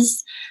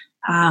adoptees,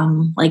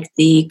 like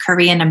the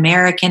Korean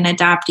American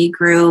adoptee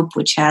group,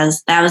 which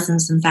has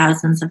thousands and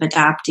thousands of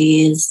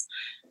adoptees.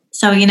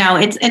 So,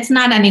 it's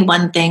not any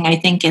one thing. I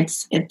think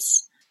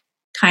it's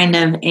kind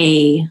of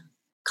a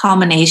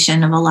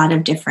culmination of a lot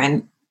of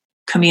different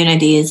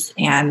communities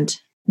and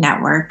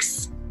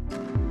networks.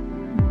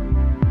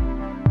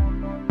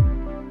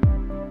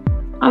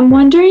 I'm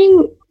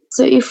wondering,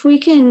 so if we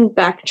can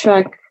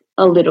backtrack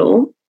a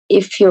little,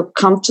 if you're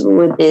comfortable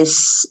with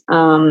this,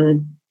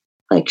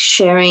 like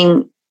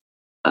sharing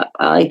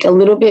like a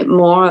little bit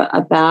more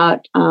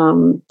about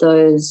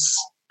those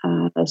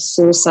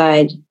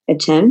suicide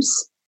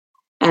attempts.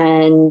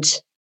 And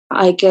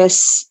I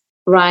guess,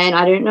 Ryan,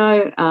 I don't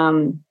know,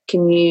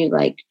 can you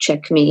like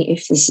check me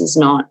if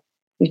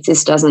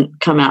this doesn't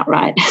come out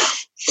right?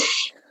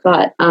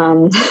 But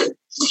I'm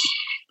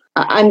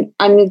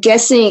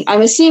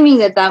assuming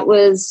that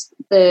was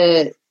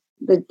the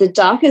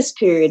darkest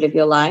period of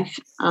your life,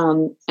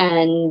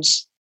 and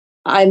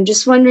I'm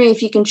just wondering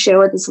if you can share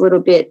with us a little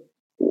bit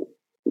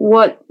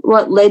what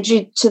led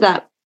you to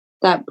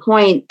that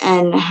point,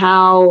 and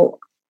how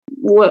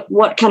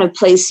what kind of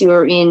place you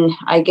were in,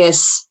 I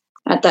guess,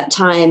 at that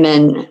time.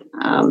 And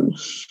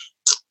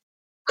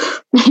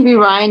maybe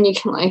Ryan, you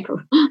can I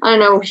don't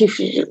know if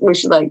we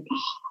should like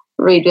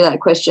redo that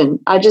question.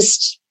 I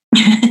just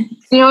you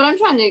know what I'm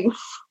trying to.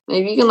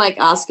 Maybe you can like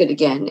ask it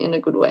again in a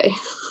good way.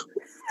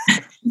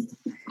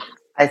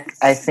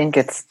 I think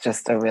it's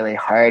just a really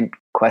hard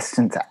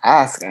question to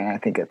ask, and I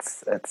think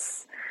it's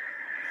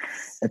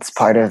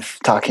part of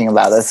talking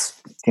about this,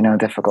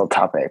 difficult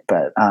topic.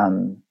 But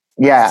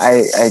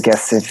I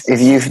guess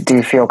if you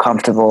do feel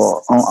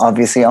comfortable,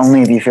 obviously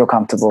only if you feel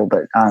comfortable,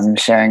 but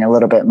sharing a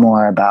little bit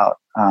more about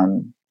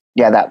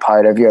that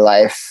part of your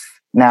life.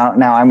 Now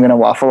I'm going to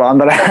waffle on,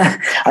 but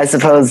I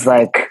suppose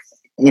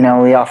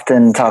we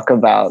often talk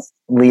about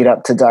lead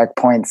up to dark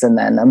points and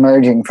then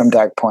emerging from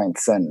dark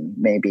points, and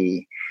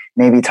maybe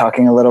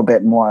talking a little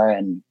bit more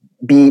and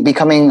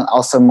becoming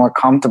also more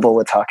comfortable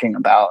with talking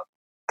about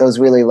those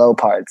really low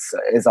parts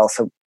is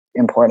also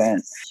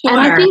important. Sure. And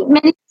I think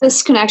many of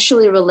us can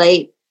actually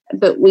relate,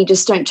 but we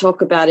just don't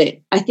talk about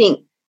it. I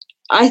think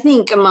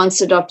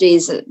amongst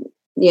adoptees,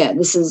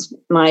 this is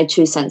my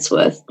 2 cents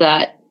worth,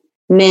 that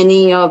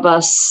many of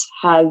us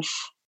have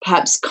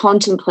perhaps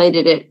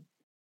contemplated it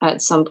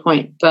at some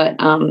point, but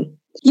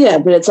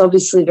but it's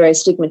obviously very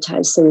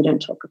stigmatized, so we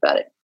don't talk about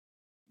it.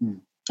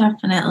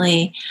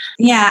 Definitely.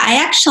 Yeah,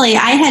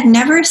 I had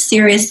never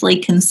seriously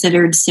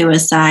considered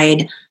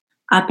suicide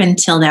up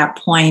until that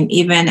point,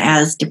 even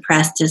as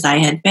depressed as I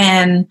had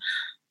been.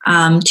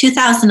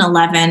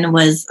 2011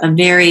 was a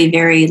very,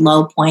 very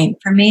low point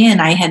for me,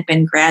 and I had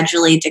been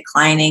gradually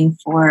declining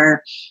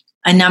for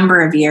a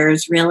number of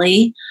years,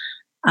 really.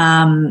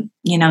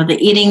 The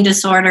eating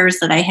disorders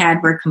that I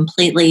had were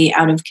completely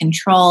out of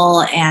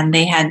control, and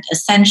they had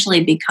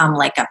essentially become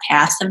like a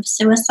passive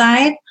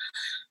suicide.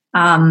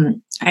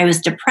 I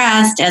was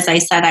depressed. As I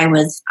said, I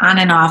was on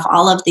and off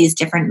all of these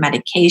different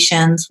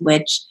medications,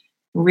 which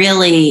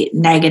really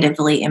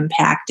negatively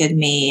impacted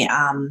me.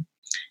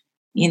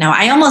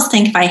 I almost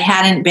think if I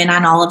hadn't been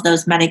on all of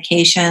those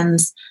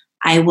medications,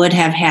 I would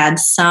have had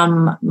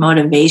some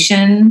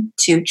motivation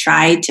to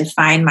try to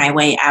find my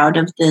way out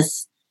of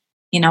this,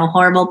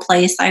 horrible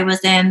place I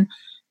was in.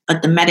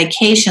 But the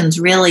medications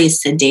really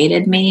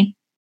sedated me.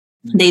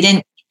 They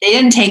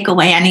didn't take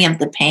away any of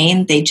the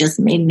pain. They just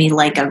made me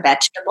like a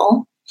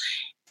vegetable.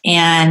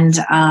 And,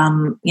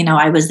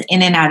 I was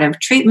in and out of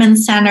treatment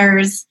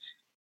centers.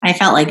 I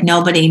felt like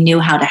nobody knew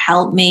how to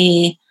help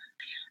me.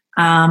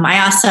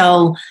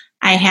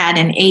 I had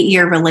an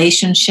 8-year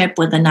relationship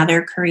with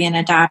another Korean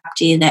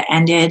adoptee that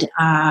ended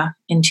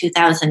in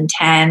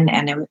 2010.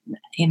 And,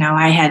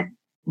 I had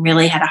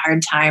really had a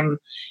hard time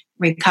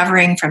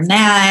recovering from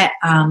that.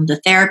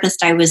 The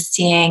therapist I was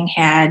seeing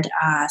had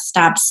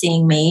stopped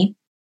seeing me.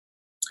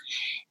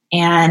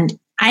 And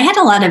I had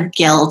a lot of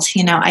guilt.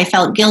 I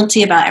felt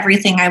guilty about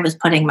everything I was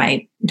putting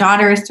my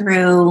daughter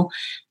through.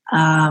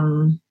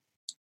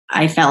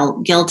 I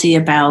felt guilty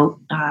about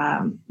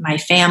my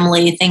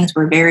family. Things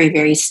were very,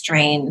 very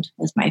strained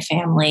with my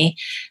family.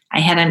 I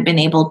hadn't been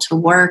able to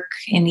work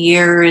in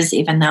years,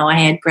 even though I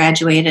had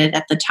graduated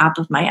at the top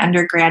of my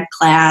undergrad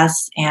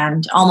class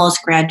and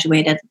almost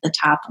graduated at the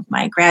top of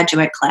my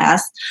graduate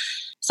class.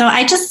 So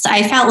I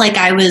felt like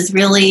I was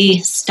really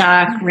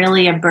stuck,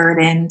 really a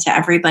burden to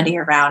everybody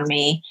around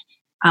me.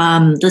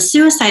 The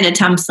suicide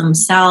attempts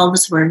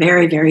themselves were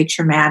very, very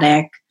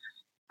traumatic.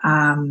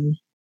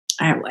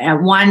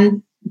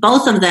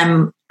 Both of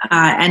them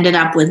ended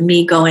up with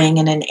me going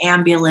in an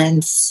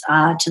ambulance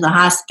to the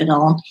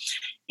hospital.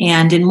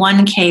 And in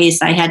one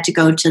case, I had to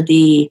go to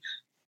the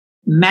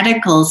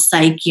medical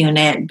psych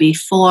unit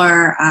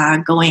before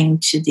going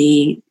to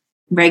the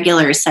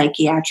regular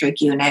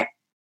psychiatric unit.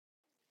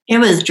 It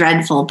was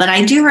dreadful, but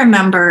I do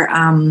remember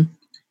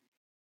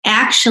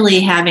actually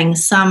having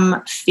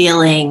some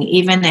feeling,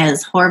 even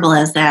as horrible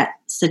as that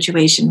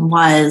situation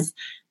was,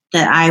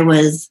 that I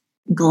was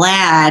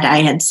glad I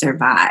had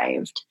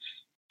survived.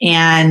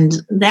 And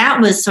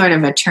that was sort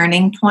of a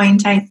turning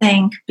point, I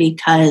think,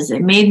 because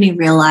it made me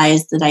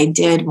realize that I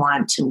did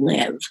want to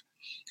live.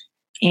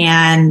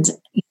 And,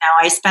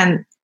 I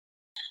spent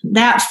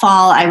that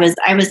fall, I was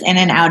in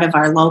and out of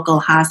our local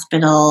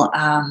hospital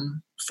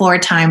 4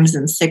 times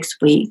in 6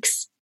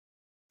 weeks.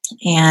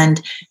 And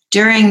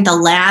during the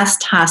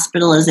last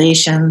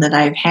hospitalization that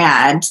I've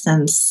had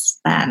since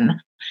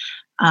then,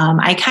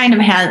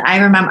 I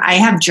remember I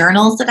have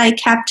journals that I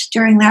kept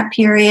during that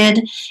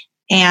period.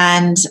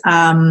 And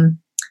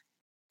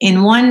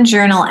in one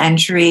journal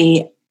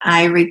entry,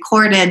 I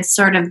recorded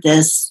sort of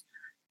this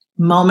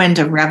moment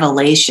of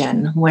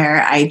revelation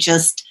where I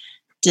just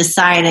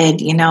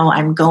decided,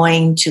 I'm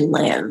going to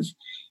live.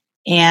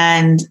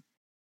 And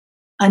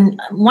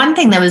one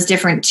thing that was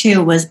different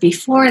too was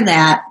before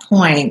that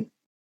point,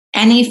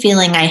 any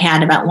feeling I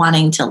had about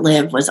wanting to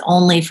live was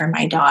only for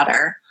my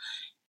daughter.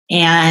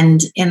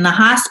 And in the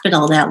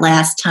hospital that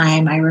last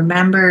time, I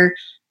remember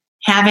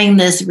having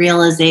this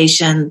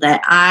realization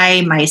that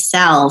I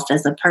myself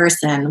as a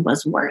person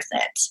was worth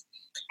it.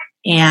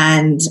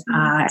 And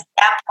at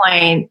that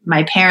point,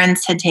 my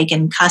parents had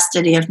taken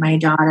custody of my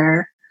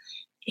daughter.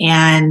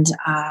 And,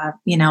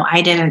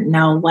 I didn't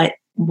know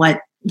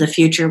what the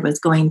future was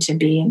going to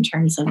be in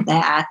terms of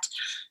that.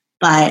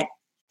 But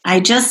I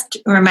just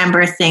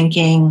remember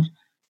thinking,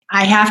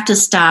 I have to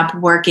stop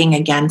working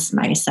against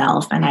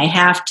myself, and I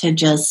have to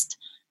just,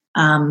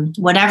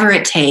 whatever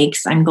it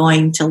takes, I'm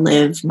going to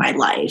live my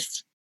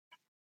life.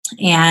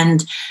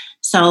 And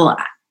so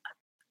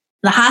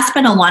the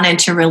hospital wanted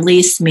to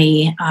release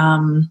me,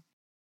 and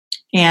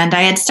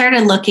I had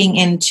started looking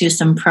into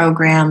some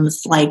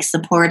programs like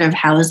supportive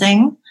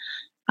housing,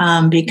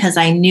 because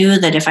I knew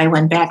that if I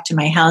went back to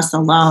my house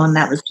alone,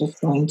 that was just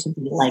going to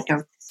be like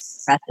a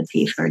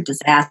recipe for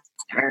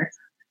disaster.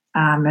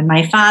 And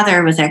my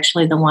father was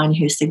actually the one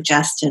who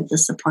suggested the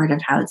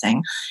supportive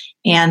housing.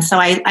 And so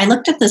I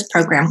looked at this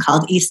program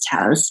called East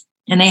House,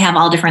 and they have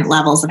all different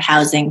levels of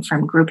housing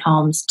from group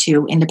homes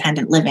to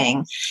independent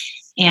living.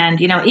 And,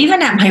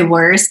 even at my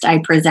worst, I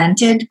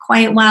presented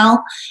quite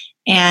well.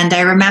 And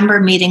I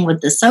remember meeting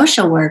with the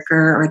social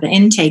worker or the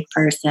intake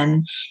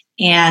person,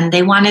 and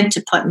they wanted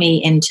to put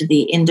me into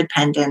the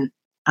independent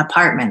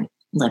apartment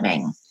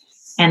living.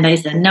 And I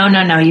said, no,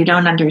 you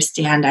don't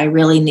understand. I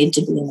really need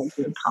to be in a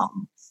group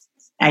home.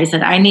 I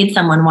said, I need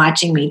someone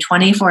watching me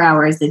 24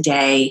 hours a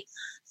day.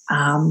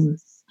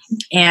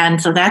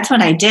 And so that's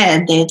what I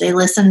did. They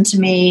listened to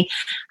me.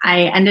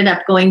 I ended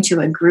up going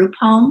to a group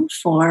home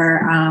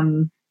for,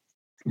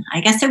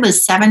 I guess it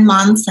was 7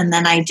 months. And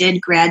then I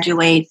did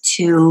graduate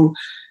to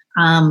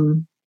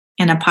an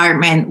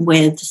apartment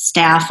with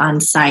staff on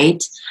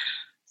site.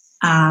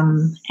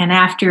 And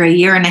after 1.5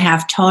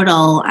 years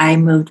total, I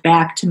moved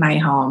back to my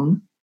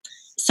home.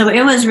 So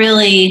it was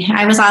really,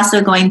 I was also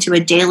going to a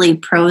daily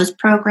PROS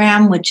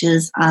program, which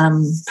is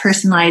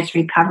personalized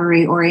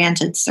recovery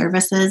oriented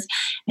services.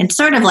 It's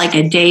sort of like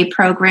a day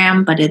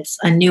program, but it's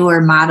a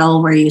newer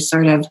model where you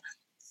sort of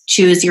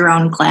choose your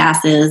own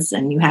classes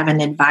and you have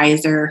an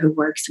advisor who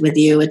works with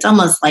you. It's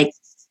almost like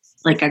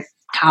a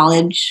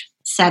college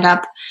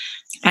setup.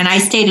 And I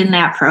stayed in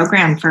that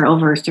program for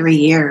over 3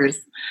 years.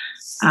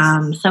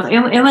 So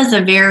it was a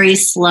very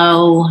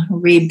slow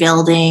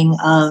rebuilding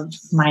of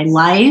my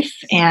life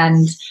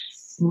and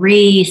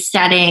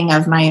resetting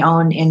of my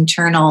own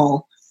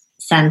internal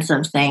sense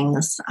of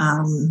things,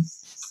 and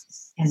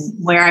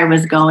where I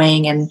was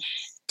going, and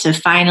to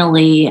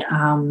finally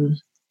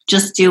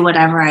just do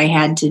whatever I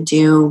had to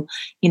do.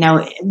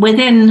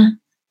 Within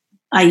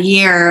a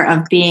year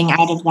of being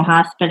out of the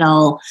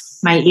hospital,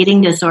 my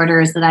eating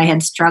disorders that I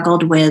had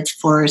struggled with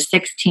for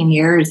 16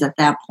 years at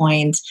that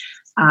point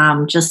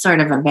just sort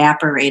of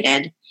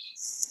evaporated.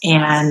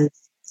 And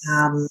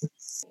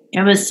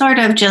it was sort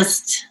of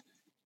just,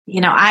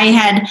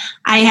 I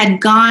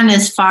had gone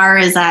as far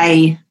as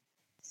I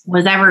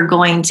was ever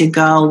going to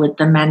go with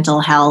the mental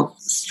health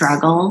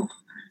struggle.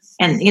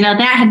 And,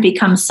 that had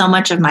become so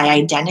much of my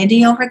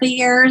identity over the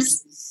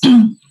years,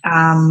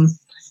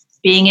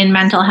 being in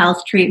mental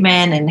health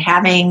treatment and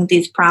having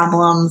these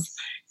problems.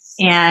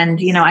 And,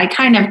 I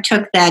kind of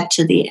took that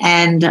to the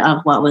end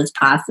of what was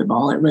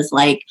possible. It was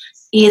like,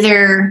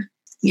 either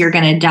you're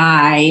going to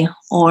die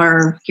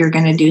or you're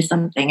going to do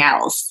something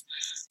else.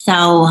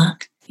 So,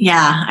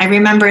 yeah, I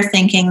remember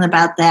thinking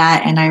about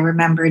that. And I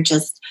remember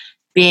just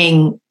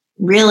being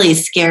really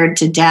scared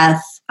to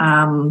death,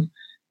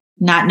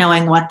 not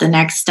knowing what the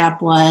next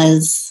step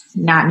was,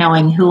 not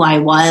knowing who I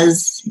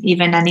was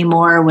even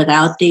anymore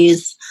without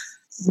these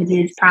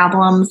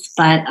problems.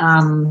 But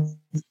I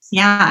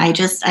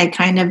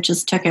kind of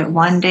just took it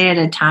one day at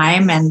a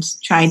time and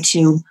tried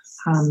to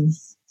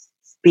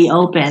be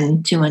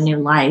open to a new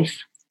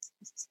life.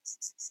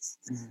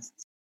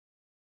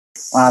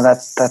 Wow,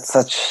 that's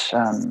such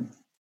an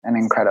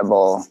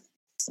incredible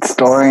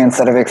story and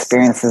set of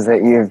experiences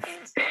that you've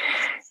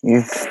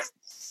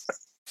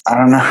I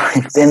don't know,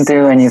 you've been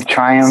through, and you've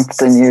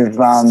triumphed, and you've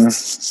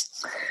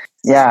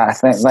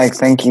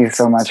thank you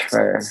so much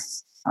for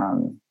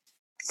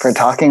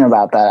talking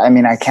about that. I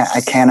mean, I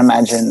can't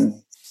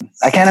imagine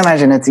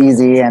it's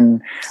easy.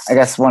 And I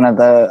guess one of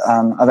the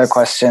other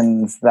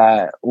questions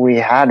that we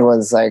had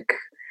was like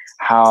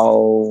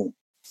how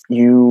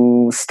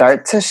you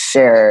start to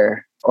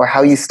share, or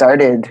how you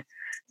started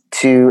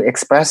to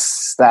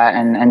express that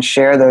and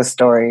share those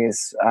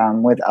stories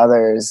with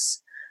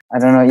others. I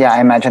don't know. Yeah,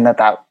 I imagine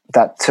that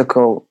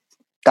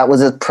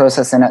was a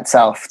process in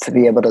itself to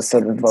be able to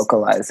sort of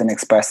vocalize and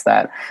express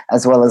that,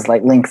 as well as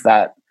like link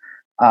that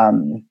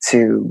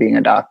to being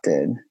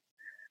adopted.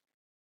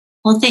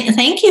 Well,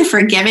 thank you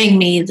for giving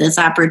me this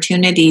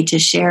opportunity to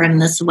share in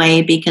this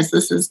way, because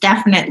this is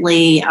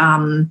definitely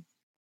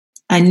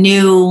a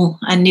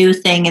new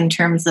thing in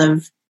terms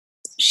of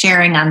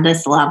sharing on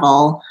this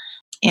level.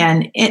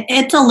 And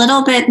it's a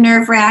little bit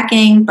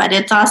nerve-wracking, but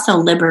it's also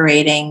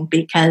liberating,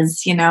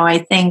 because, I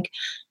think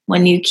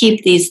when you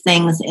keep these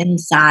things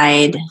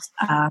inside,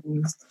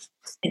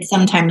 it's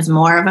sometimes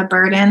more of a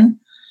burden.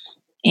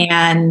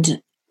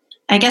 And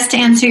I guess to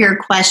answer your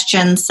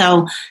question,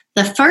 so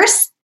the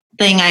first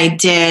thing I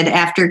did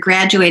after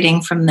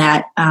graduating from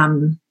that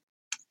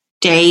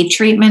day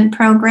treatment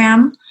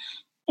program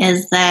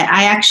is that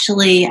I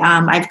actually,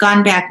 I've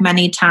gone back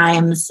many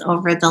times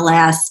over the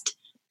last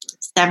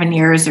 7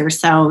 years or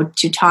so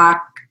to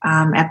talk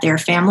at their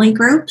family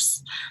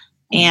groups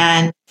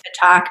and to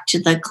talk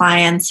to the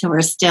clients who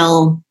are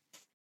still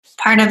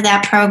part of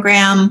that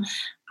program,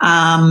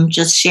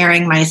 just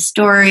sharing my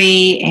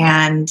story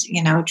and,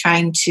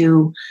 trying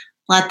to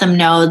let them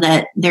know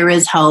that there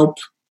is hope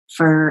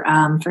for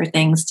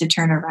things to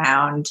turn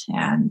around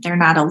and they're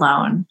not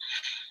alone.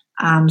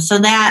 So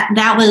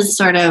that was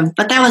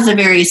but that was a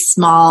very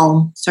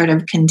small sort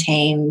of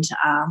contained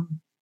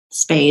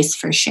space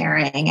for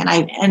sharing. And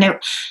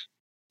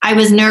I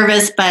was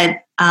nervous,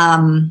 but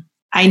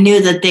I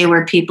knew that they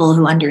were people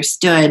who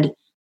understood,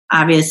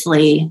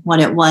 obviously,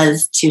 what it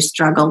was to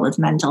struggle with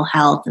mental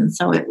health. And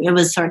so it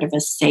was sort of a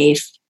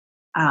safe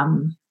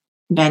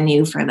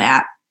venue for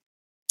that.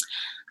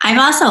 I've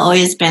also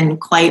always been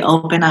quite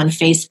open on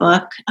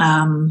Facebook,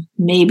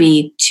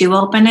 maybe too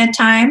open at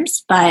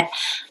times. But,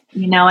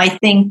 I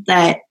think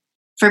that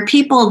for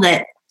people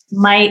that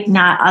might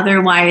not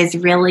otherwise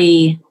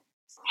really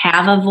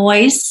have a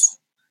voice,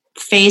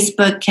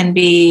 Facebook can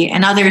be,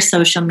 and other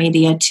social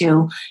media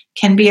too,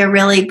 can be a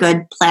really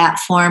good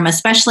platform,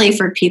 especially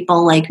for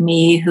people like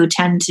me who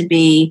tend to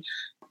be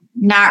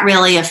not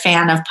really a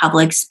fan of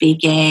public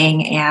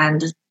speaking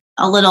and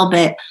a little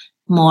bit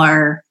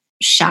more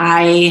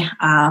shy.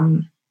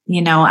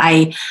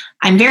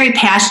 I'm very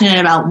passionate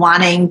about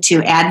wanting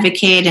to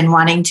advocate and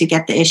wanting to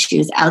get the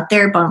issues out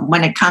there. But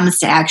when it comes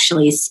to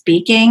actually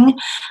speaking,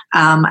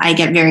 I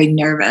get very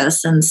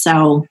nervous. And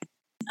so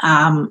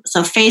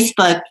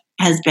Facebook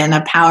has been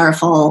a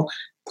powerful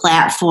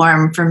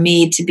platform for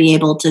me to be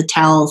able to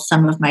tell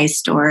some of my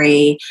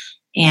story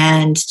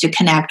and to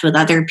connect with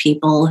other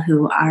people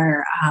who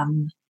are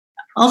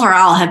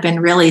overall have been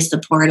really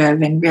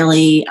supportive and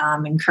really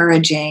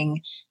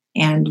encouraging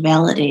and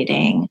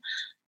validating.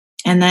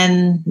 And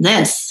then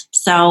this.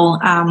 So,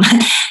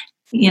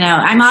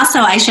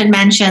 I should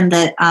mention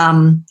that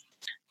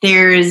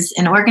there's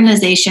an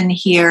organization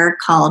here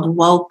called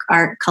Woke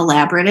Art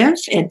Collaborative.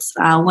 It's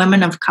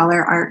Women of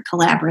Color Art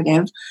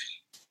Collaborative.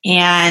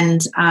 And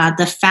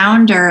the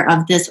founder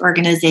of this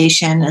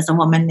organization is a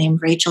woman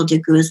named Rachel de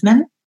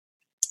Guzman.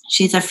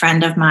 She's a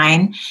friend of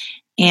mine.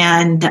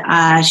 And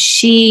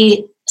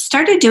she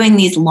started doing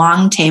these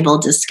long table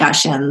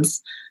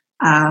discussions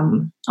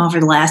over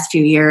the last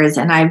few years,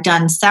 and I've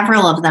done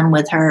several of them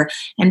with her.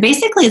 And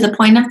basically the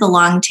point of the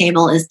long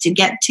table is to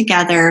get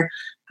together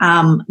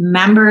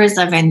members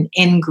of an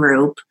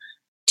in-group,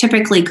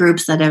 typically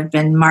groups that have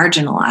been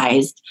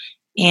marginalized.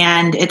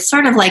 And it's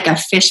sort of like a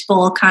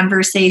fishbowl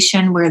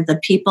conversation where the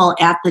people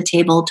at the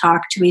table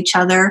talk to each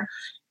other,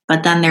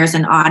 but then there's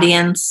an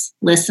audience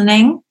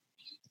listening.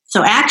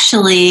 So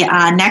actually,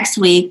 next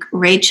week,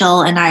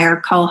 Rachel and I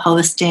are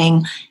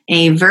co-hosting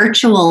a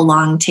virtual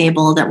long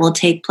table that will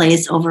take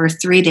place over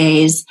 3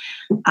 days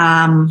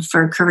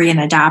for Korean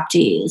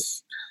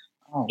adoptees.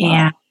 Oh,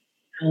 wow.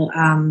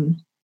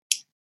 And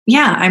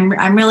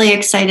I'm really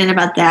excited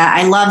about that.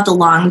 I love the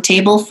long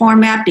table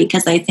format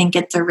because I think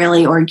it's a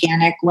really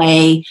organic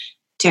way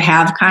to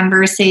have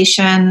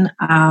conversation.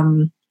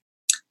 And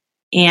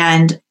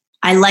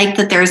I like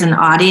that there's an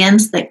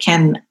audience that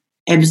can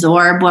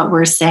absorb what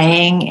we're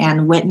saying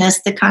and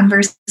witness the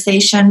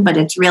conversation, but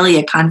it's really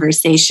a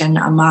conversation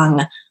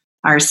among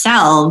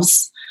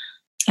ourselves.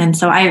 And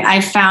so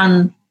I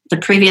found the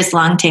previous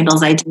long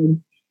tables I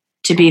did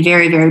to be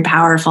very, very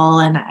powerful.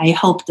 And I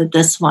hope that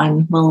this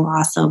one will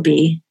also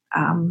be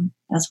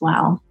as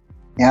well.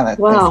 Yeah, they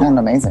sound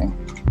amazing.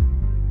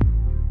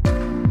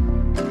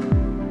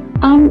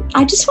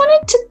 I just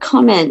wanted to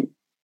comment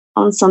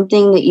on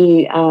something that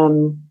you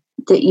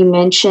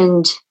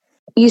mentioned.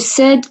 You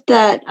said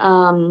that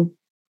around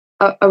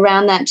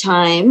that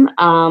time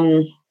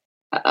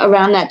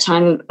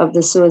of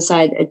the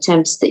suicide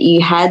attempts, that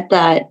you had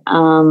that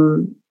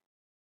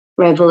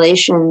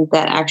revelation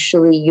that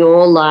actually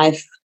your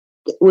life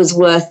was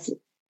worth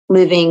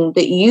living,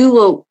 that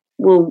you were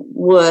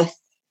worth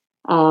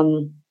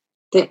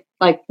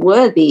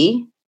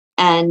worthy,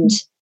 and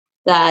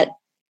that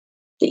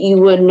you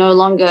were no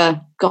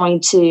longer going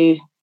to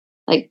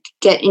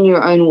get in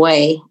your own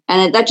way.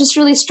 And that just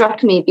really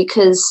struck me,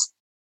 because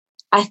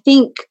I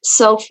think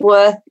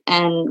self-worth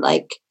and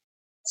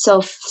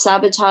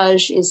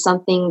self-sabotage is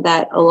something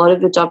that a lot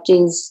of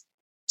adoptees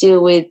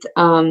deal with,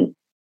 on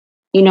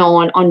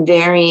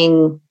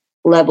varying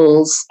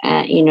levels,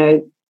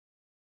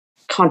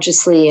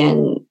 consciously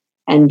and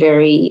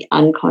very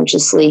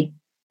unconsciously.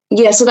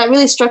 Yeah, so that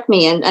really struck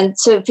me. And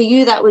so for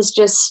you, that was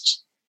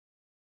just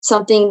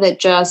something that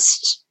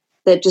just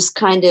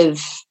kind of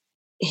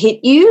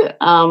hit you,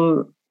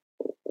 when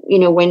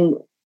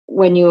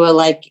you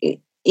were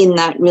in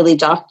that really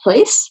dark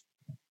place?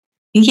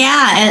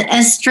 Yeah,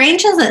 as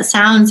strange as it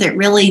sounds, it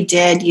really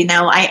did.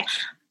 I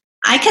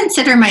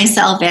consider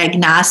myself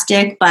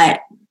agnostic, but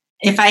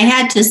if I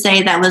had to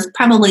say, that was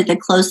probably the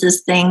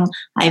closest thing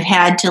I've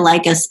had to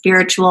a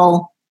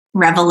spiritual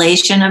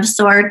revelation of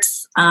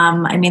sorts.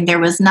 There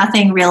was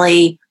nothing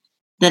really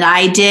that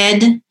I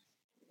did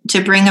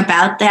to bring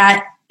about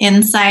that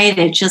insight.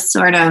 It just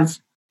sort of,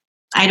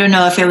 I don't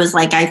know if it was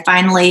I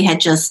finally had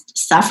just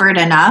suffered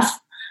enough.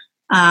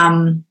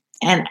 And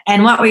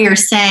what you're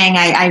saying,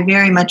 I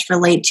very much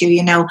relate to.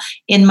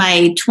 In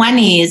my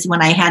 20s,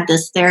 when I had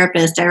this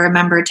therapist, I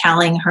remember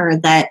telling her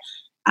that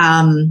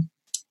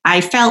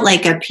I felt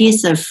like a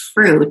piece of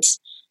fruit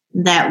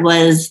that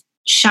was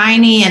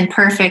shiny and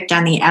perfect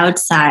on the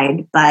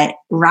outside, but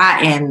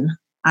rotten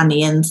on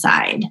the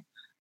inside.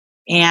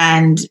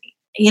 And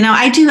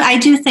I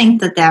do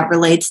think that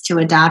relates to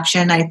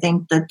adoption. I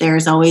think that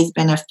there's always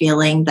been a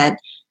feeling that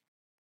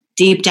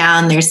deep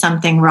down there's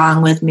something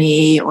wrong with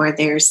me, or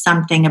there's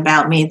something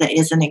about me that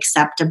isn't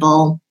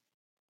acceptable.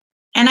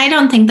 And I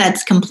don't think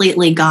that's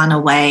completely gone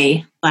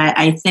away, but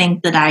I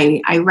think that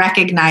I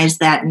recognize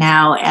that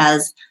now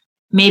as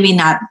maybe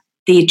not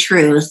the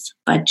truth,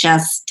 but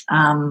just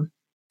a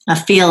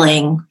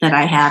feeling that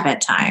I have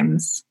at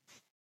times.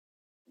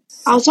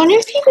 I was wondering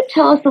if you could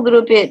tell us a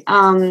little bit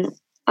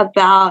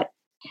about,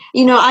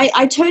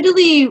 I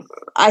totally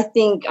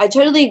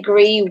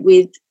agree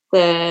with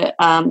the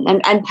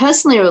and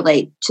personally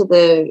relate to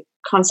the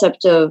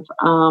concept of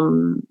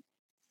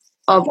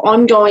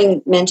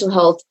ongoing mental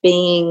health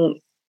being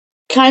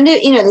kind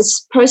of,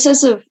 this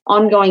process of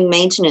ongoing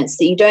maintenance,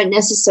 that you don't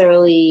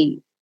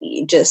necessarily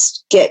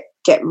just get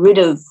rid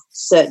of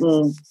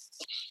certain,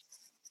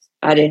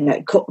 I don't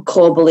know,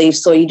 core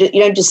beliefs, or you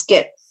don't just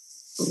get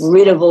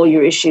rid of all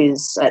your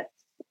issues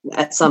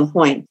at some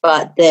point,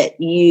 but that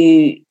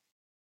you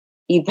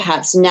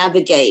perhaps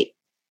navigate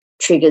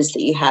triggers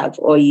that you have,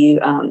 or you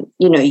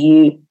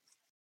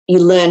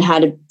learn how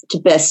to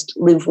best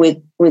live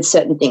with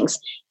certain things.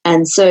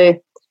 And so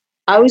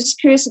I was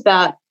curious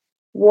about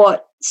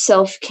what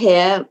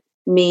self-care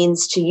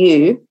means to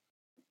you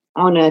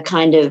on a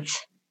kind of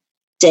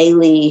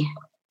daily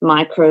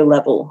micro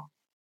level.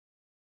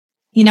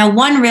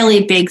 One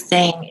really big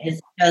thing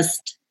is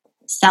just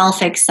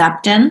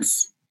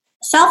self-acceptance,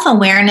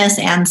 self-awareness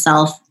and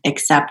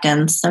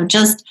self-acceptance. So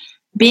just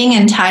being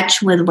in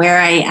touch with where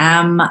I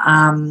am,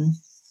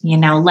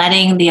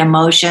 letting the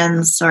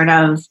emotions sort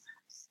of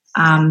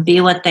be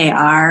what they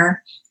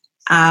are.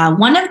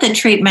 One of the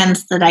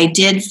treatments that I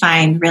did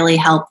find really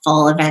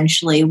helpful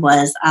eventually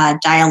was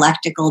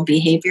dialectical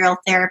behavioral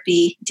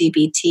therapy,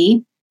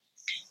 DBT.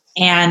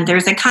 And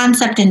there's a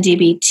concept in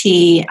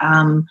DBT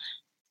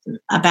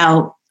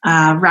about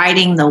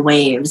riding the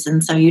waves.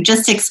 And so you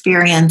just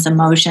experience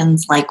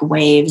emotions like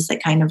waves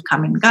that kind of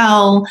come and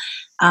go.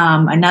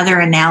 Another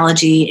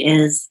analogy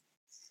is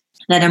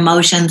that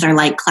emotions are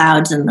like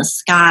clouds in the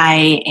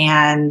sky,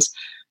 and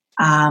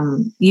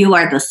you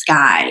are the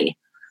sky.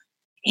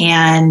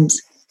 And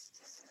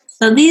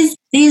so these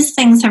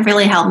things have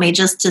really helped me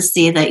just to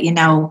see that,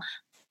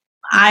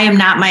 I am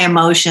not my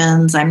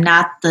emotions. I'm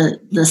not the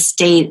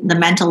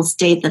mental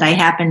state that I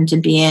happen to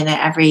be in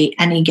at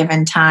any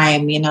given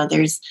time.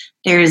 There's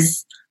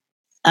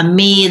a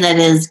me that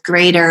is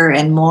greater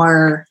and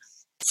more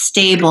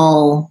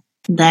stable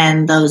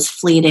than those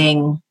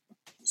fleeting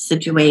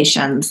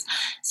situations.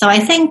 So I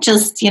think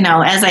just,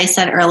 as I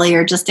said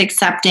earlier, just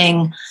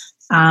accepting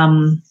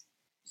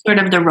sort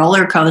of the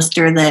roller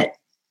coaster that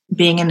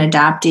being an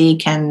adoptee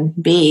can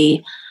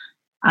be,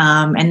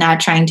 and not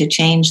trying to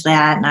change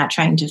that, not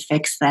trying to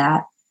fix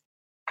that.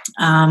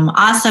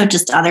 Also,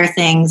 just other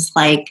things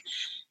like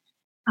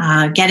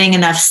getting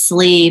enough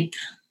sleep,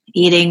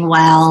 eating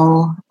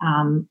well,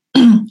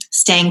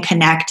 staying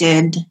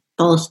connected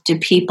both to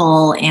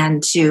people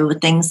and to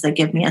things that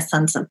give me a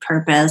sense of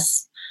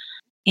purpose.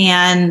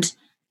 And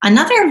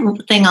another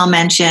thing I'll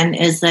mention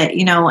is that,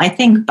 I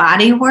think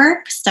body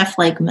work, stuff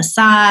like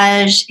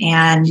massage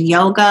and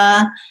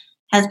yoga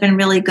has been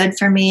really good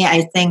for me.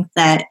 I think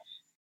that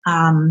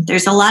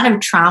there's a lot of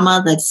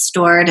trauma that's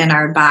stored in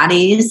our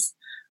bodies,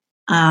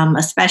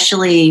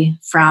 especially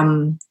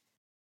from,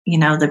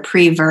 the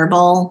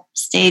pre-verbal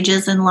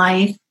stages in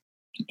life.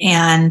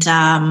 And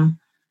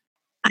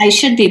I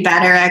should be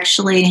better,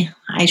 actually.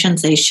 I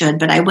shouldn't say should,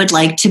 but I would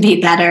like to be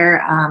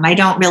better. I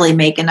don't really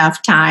make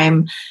enough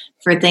time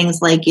for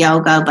things like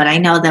yoga, but I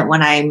know that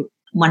when I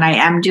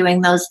am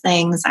doing those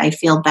things, I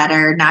feel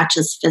better, not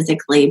just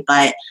physically,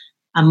 but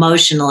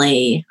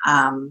emotionally.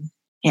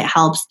 It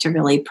helps to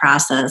really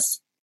process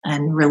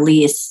and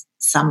release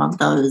some of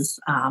those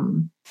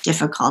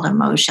difficult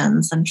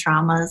emotions and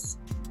traumas.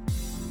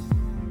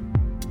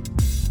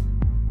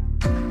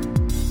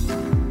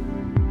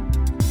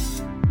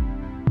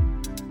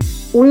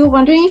 We were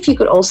wondering if you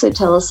could also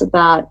tell us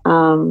about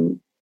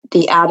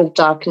the Out of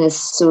Darkness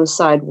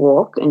Suicide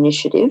Walk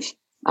initiative,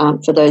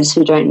 for those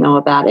who don't know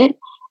about it,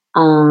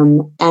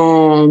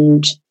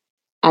 and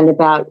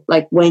about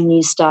like when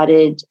you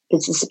started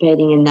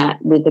participating in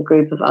that with a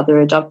group of other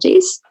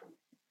adoptees.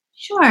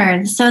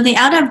 Sure. So the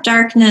Out of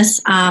Darkness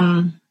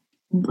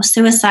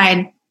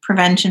Suicide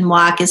Prevention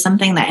Walk is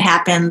something that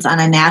happens on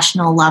a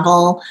national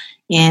level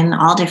in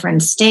all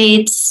different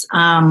states.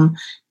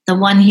 The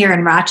one here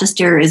in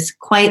Rochester is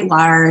quite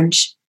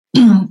large.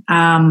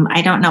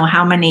 I don't know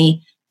how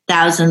many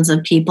thousands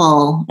of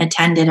people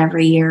attend it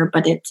every year,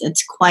 but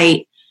it's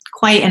quite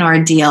an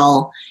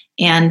ordeal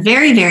and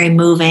very, very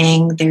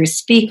moving. There's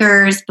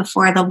speakers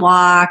before the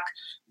walk.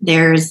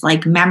 There's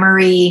like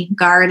memory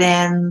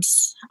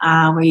gardens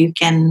where you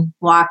can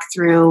walk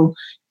through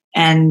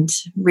and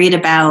read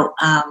about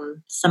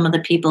some of the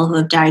people who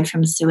have died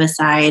from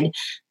suicide.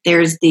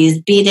 There's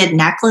these beaded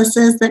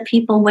necklaces that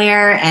people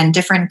wear, and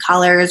different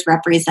colors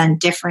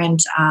represent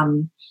different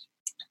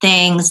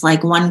things.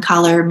 Like one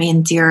color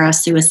means you're a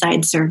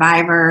suicide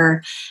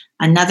survivor.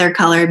 Another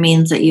color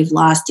means that you've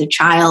lost a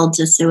child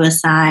to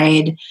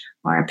suicide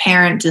or a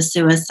parent to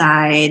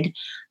suicide.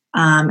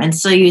 And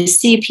so you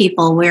see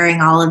people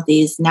wearing all of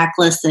these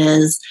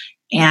necklaces,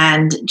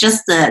 and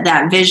just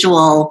that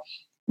visual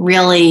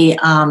really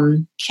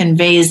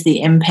conveys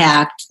the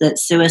impact that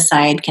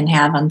suicide can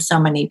have on so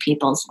many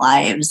people's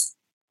lives.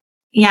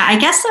 Yeah, I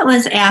guess it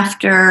was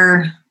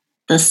after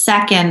the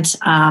second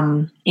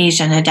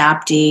Asian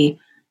adoptee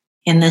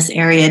in this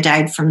area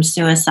died from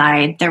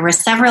suicide. There were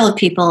several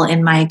people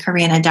in my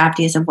Korean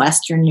Adoptees of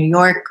Western New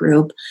York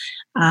group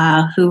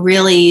who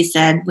really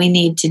said, we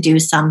need to do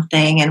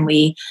something. And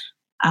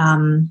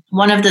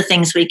one of the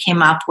things we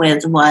came up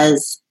with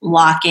was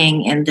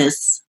walking in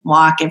this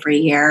walk every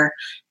year.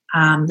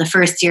 The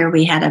first year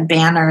we had a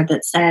banner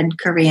that said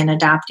Korean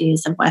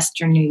Adoptees of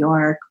Western New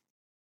York.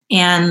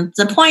 And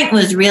the point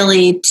was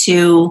really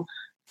to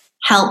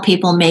help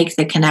people make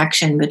the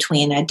connection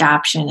between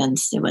adoption and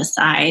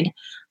suicide.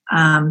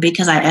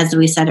 Because as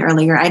we said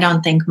earlier, I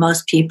don't think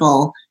most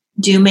people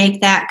do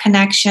make that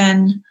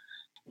connection.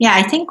 Yeah,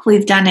 I think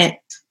we've done it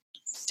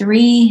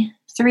three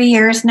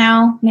years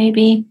now,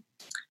 maybe.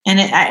 And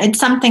it's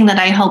something that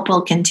I hope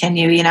will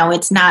continue.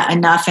 It's not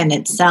enough in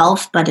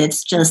itself, but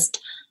it's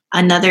just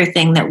another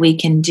thing that we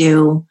can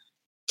do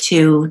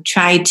to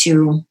try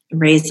to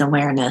raise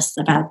awareness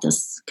about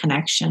this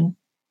connection.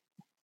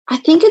 I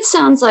think it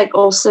sounds like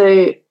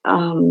also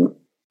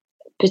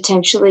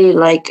potentially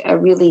like a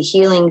really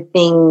healing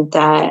thing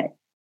that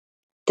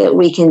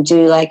we can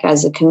do like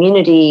as a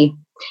community,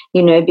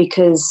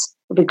 because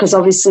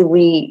obviously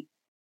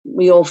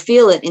we all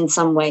feel it in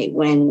some way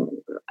when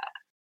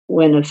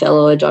a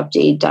fellow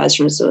adoptee dies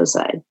from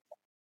suicide.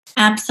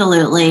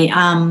 Absolutely.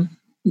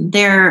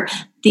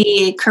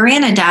 The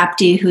Korean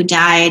adoptee who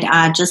died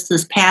just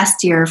this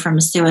past year from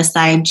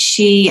suicide,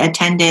 she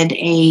attended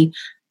a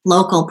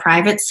local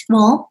private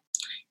school.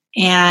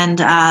 And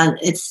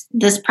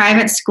this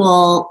private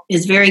school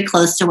is very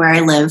close to where I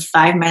live,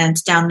 5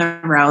 minutes down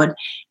the road.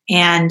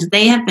 And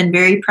they have been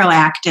very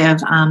proactive.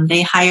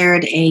 They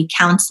hired a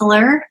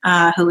counselor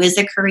who is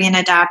a Korean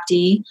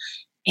adoptee,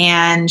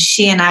 and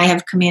she and I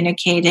have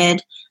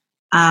communicated.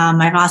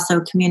 I've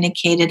also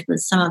communicated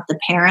with some of the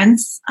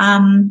parents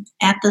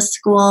at the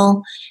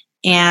school,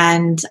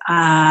 and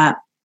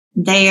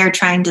they are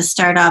trying to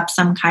start up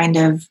some kind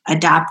of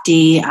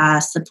adoptee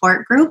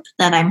support group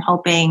that I'm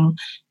hoping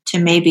to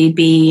maybe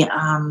be,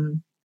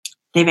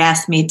 they've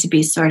asked me to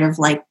be sort of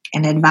like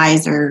an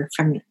advisor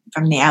from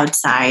the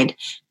outside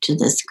to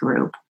this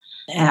group.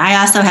 And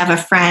I also have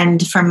a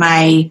friend from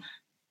my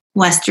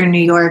Western New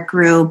York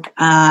group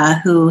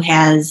who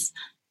has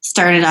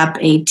started up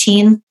a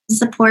teen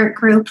support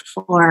group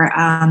for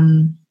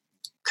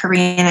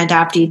Korean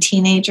adoptee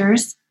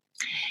teenagers.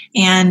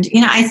 And,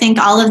 I think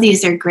all of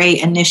these are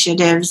great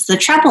initiatives. The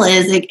trouble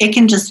is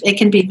it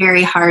can be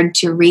very hard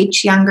to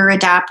reach younger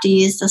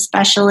adoptees,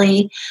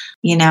 especially.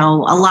 A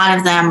lot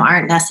of them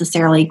aren't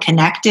necessarily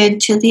connected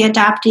to the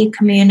adoptee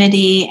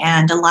community.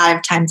 And a lot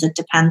of times it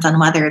depends on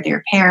whether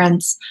their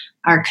parents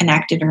are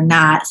connected or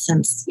not,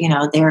 since,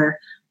 they're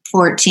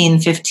 14,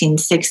 15,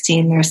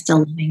 16, they're still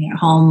living at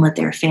home with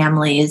their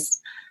families.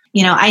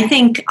 I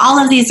think all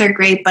of these are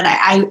great, but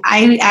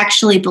I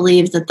actually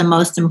believe that the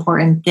most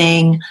important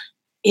thing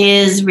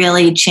is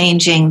really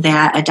changing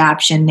that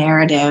adoption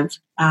narrative.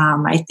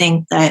 I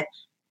think that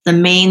the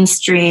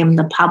mainstream,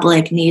 the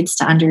public needs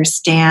to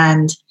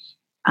understand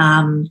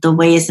the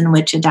ways in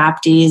which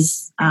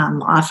adoptees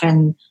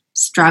often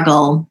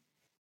struggle.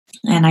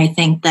 And I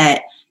think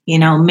that,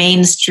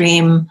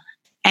 mainstream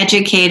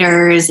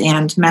educators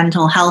and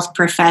mental health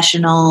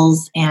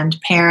professionals and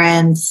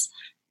parents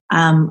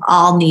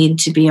all need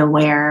to be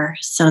aware,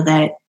 so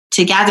that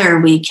together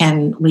we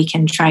can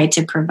try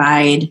to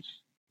provide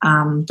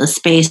the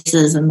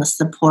spaces and the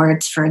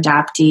supports for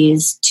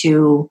adoptees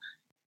to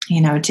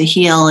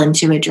heal and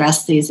to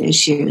address these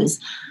issues.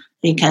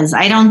 Because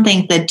I don't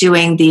think that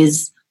doing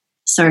these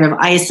sort of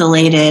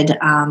isolated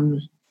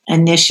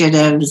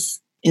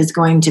initiatives is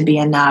going to be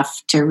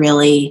enough to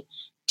really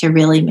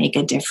make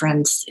a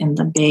difference in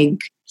the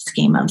big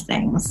scheme of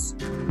things.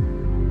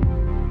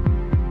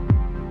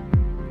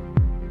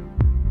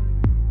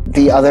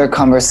 The other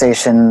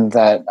conversation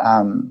that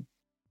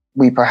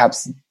we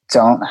perhaps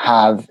don't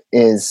have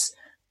is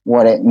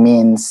what it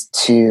means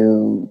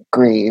to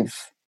grieve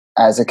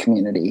as a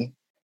community.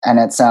 And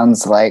it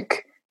sounds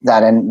like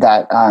that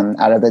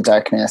Out of the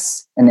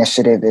Darkness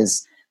initiative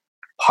is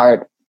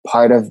part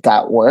of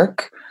that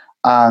work.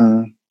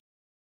 I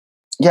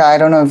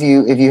don't know if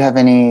you have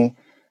any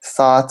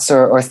thoughts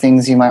or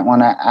things you might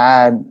want to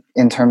add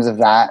in terms of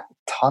that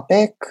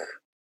topic.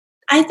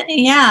 I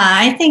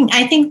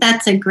think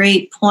that's a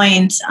great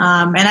point.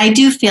 And I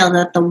do feel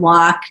that the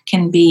walk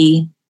can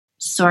be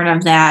sort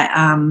of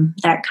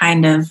that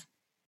kind of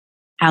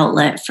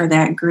outlet for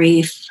that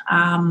grief.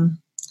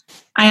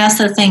 I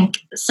also think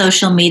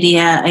social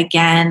media,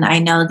 again, I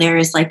know there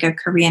is like a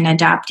Korean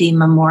adoptee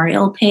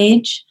memorial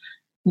page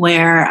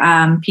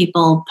where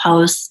people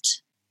post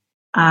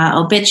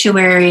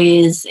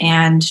obituaries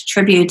and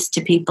tributes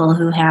to people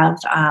who have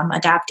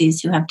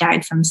adoptees who have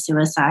died from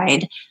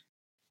suicide.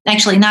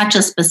 Actually, not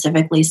just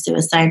specifically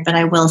suicide, but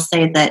I will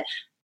say that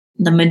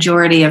the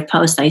majority of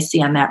posts I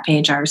see on that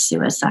page are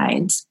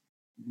suicides.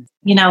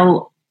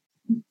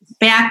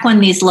 Back when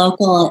these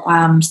local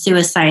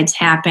suicides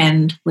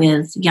happened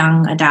with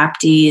young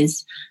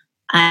adoptees,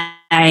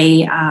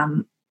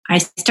 I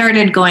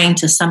started going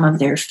to some of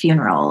their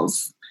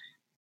funerals.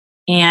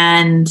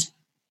 And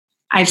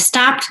I've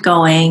stopped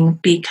going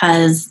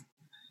because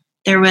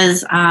there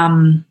was,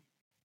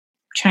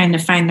 trying to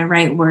find the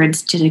right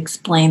words to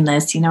explain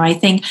this. I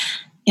think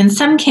in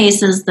some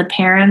cases, the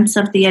parents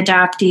of the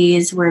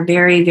adoptees were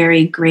very,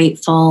 very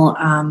grateful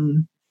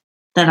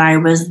that I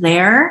was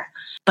there.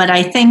 But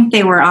I think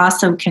they were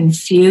also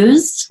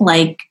confused,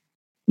 like,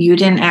 you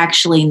didn't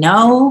actually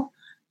know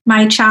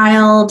my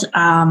child.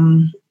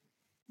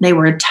 They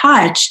were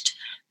touched.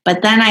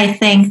 But then I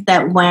think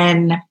that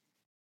when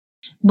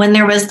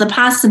there was the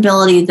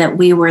possibility that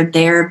we were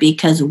there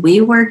because we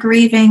were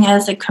grieving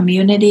as a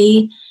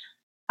community,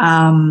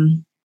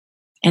 and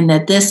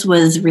that this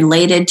was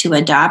related to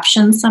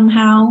adoption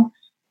somehow,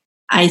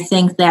 I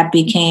think that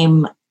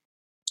became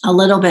a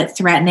little bit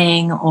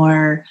threatening,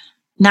 or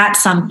not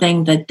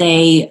something that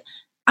they,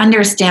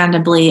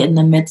 understandably, in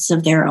the midst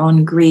of their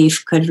own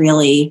grief, could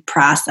really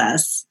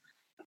process.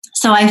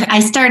 So I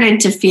started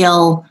to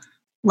feel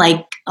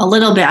like a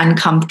little bit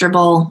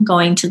uncomfortable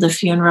going to the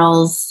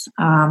funerals.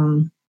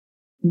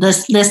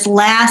 This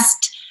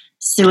last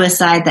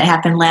suicide that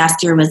happened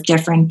last year was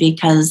different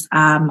because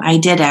I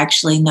did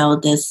actually know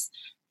this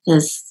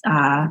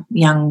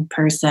young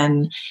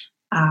person.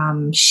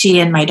 She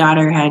and my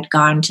daughter had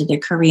gone to the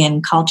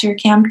Korean culture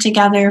camp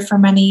together for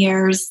many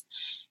years.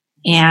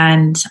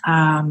 And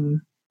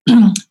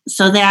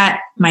so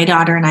that my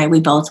daughter and I, we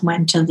both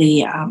went to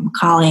the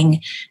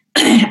calling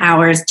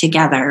hours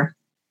together.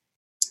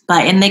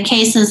 But in the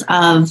cases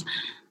of,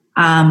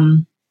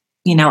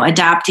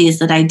 adoptees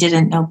that I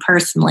didn't know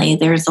personally,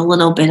 there's a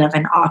little bit of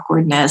an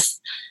awkwardness.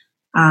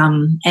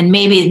 And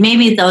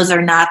maybe those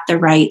are not the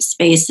right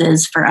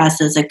spaces for us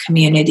as a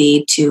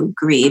community to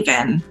grieve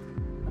in.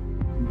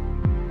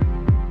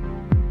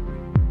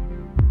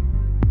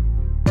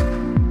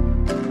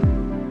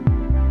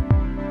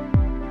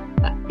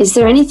 Is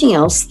there anything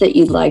else that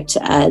you'd like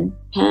to add,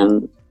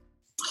 Pam?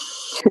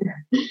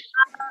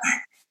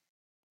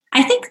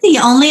 I think the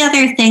only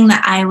other thing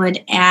that I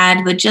would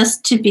add would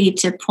just to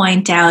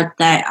point out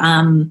that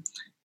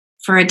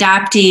for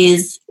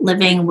adoptees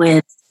living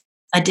with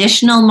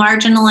additional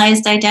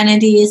marginalized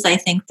identities, I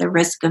think the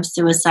risk of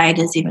suicide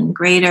is even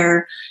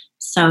greater.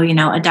 So,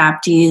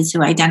 adoptees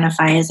who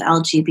identify as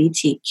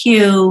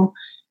LGBTQ,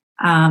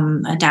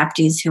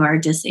 adoptees who are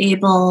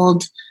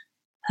disabled,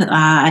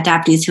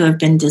 adoptees who have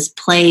been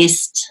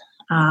displaced,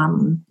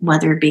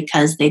 whether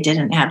because they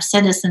didn't have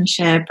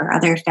citizenship or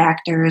other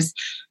factors.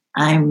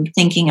 I'm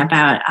thinking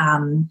about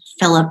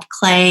Philip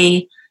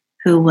Clay,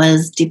 who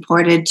was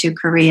deported to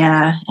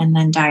Korea and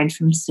then died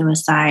from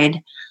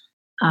suicide.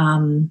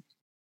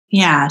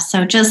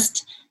 So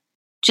just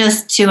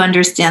to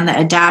understand that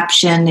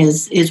adoption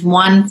is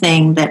one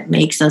thing that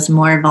makes us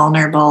more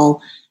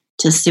vulnerable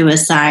to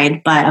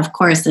suicide. But of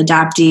course,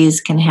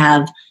 adoptees can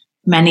have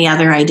many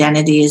other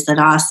identities that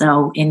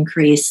also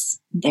increase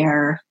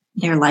their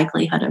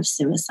likelihood of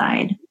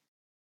suicide.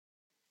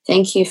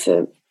 Thank you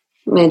for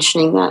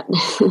mentioning that.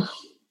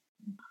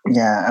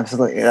 Yeah,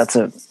 absolutely. That's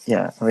a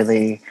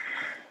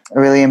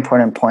really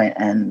important point.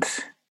 And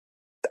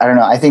I don't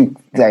know, I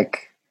think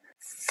like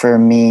for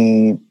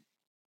me,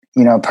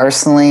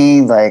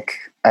 personally, like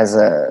as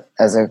a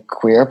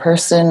queer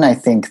person, I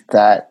think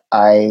that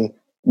I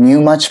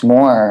knew much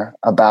more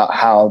about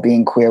how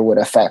being queer would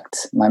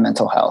affect my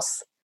mental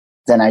health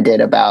than I did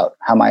about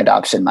how my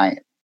adoption might,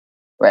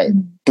 right?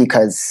 Mm-hmm.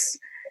 Because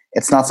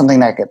it's not something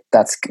that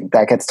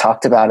gets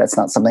talked about. It's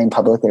not something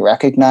publicly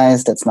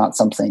recognized. It's not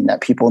something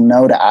that people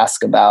know to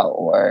ask about.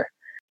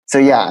 So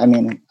yeah, I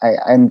mean,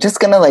 I'm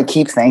just gonna like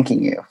keep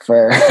thanking you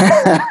for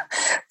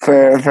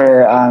for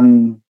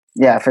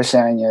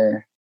sharing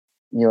your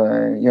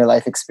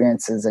life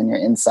experiences and your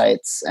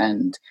insights,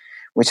 and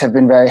which have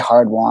been very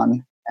hard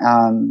won.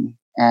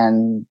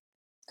 And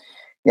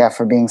yeah,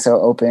 for being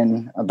so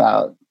open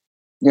about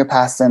your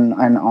past and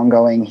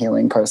ongoing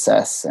healing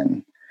process.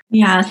 And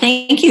yeah,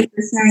 thank you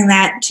for sharing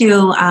that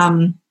too,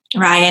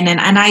 Ryan.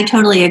 And I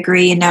totally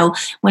agree.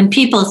 When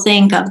people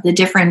think of the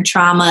different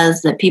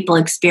traumas that people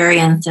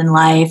experience in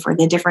life or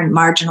the different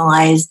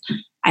marginalized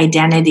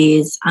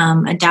identities,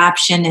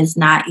 adoption is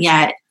not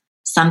yet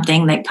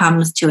something that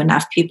comes to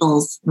enough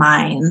people's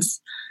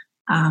minds.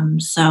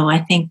 So I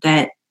think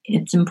that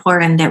it's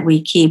important that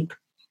we keep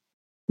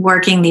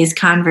working these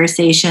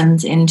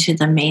conversations into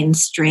the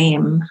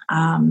mainstream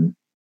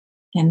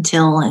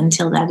until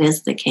that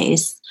is the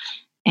case.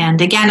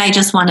 And again, I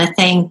just want to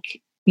thank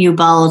you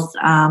both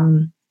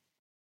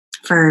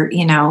for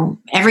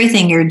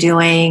everything you're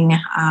doing.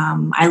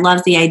 I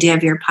love the idea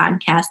of your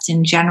podcast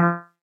in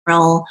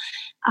general,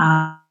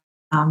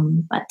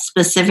 but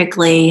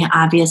specifically,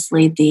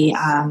 obviously, the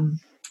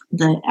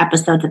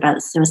episodes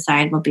about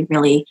suicide will be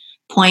really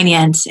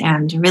poignant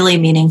and really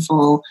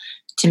meaningful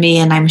to me,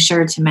 and I'm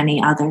sure to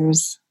many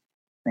others.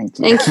 Thank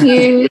you. Thank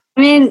you.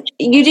 I mean,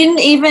 you didn't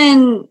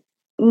even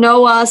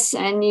know us,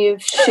 and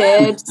you've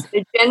shared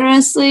so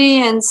generously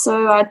and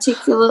so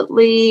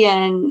articulately,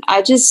 and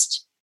I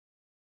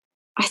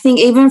think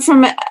even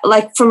from a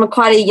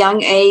quite a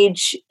young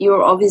age,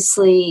 you're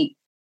obviously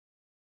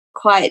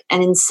quite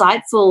an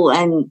insightful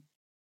and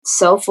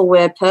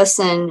self-aware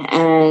person,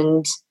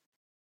 and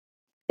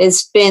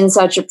it's been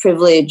such a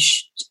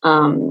privilege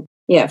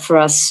for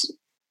us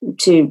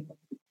to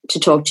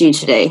talk to you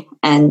today.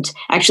 And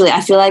actually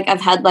I feel like I've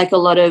had like a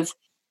lot of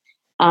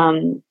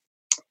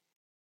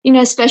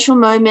special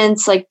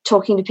moments, like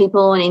talking to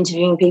people and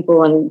interviewing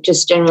people and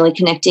just generally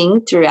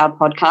connecting through our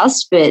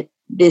podcast, but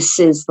this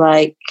is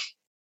like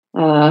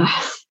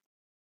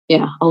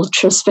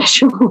ultra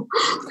special.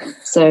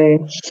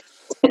 So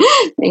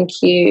thank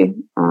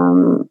you.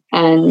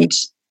 And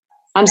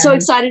I'm so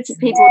excited for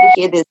people to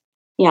hear this.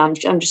 Yeah, I'm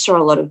just sure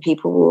a lot of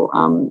people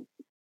will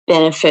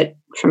benefit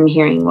from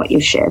hearing what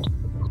you've shared.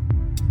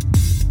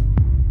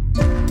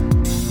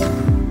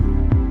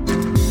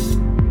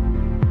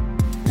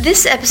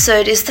 This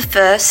episode is the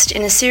first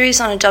in a series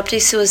on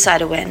adoptee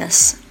suicide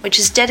awareness, which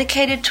is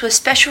dedicated to a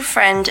special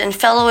friend and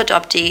fellow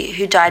adoptee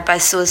who died by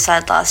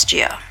suicide last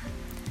year.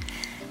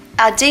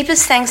 Our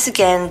deepest thanks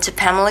again to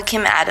Pamela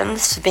Kim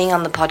Adams for being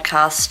on the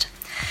podcast,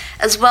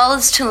 as well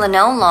as to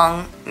Linnell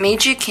Long,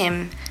 Miju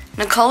Kim,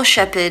 Nicole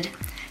Shepard,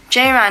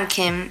 Jairan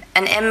Kim,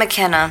 and Em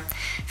McKenna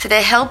for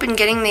their help in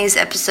getting these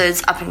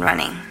episodes up and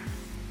running.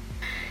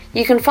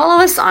 You can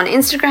follow us on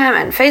Instagram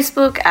and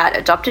Facebook at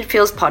Adopted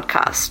Feels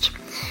Podcast.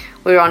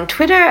 We're on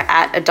Twitter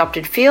at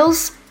Adopted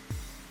Feels.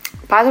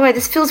 By the way,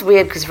 this feels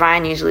weird because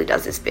Ryan usually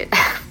does this bit.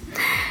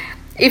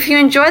 If you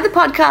enjoy the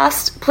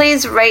podcast,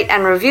 please rate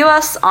and review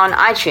us on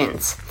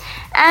iTunes.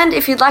 And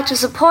if you'd like to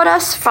support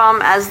us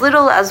from as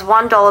little as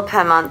 $1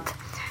 per month,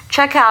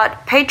 check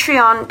out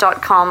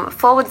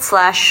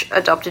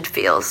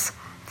patreon.com/adoptedfeels.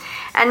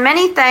 And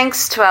many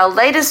thanks to our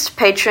latest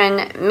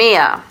patron,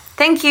 Mia.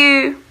 Thank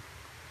you.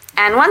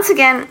 And once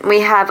again,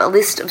 we have a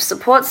list of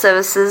support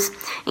services,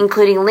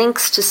 including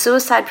links to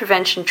suicide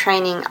prevention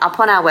training up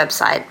on our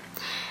website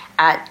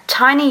at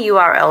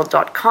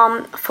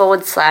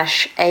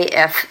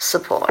tinyurl.com/AF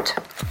support.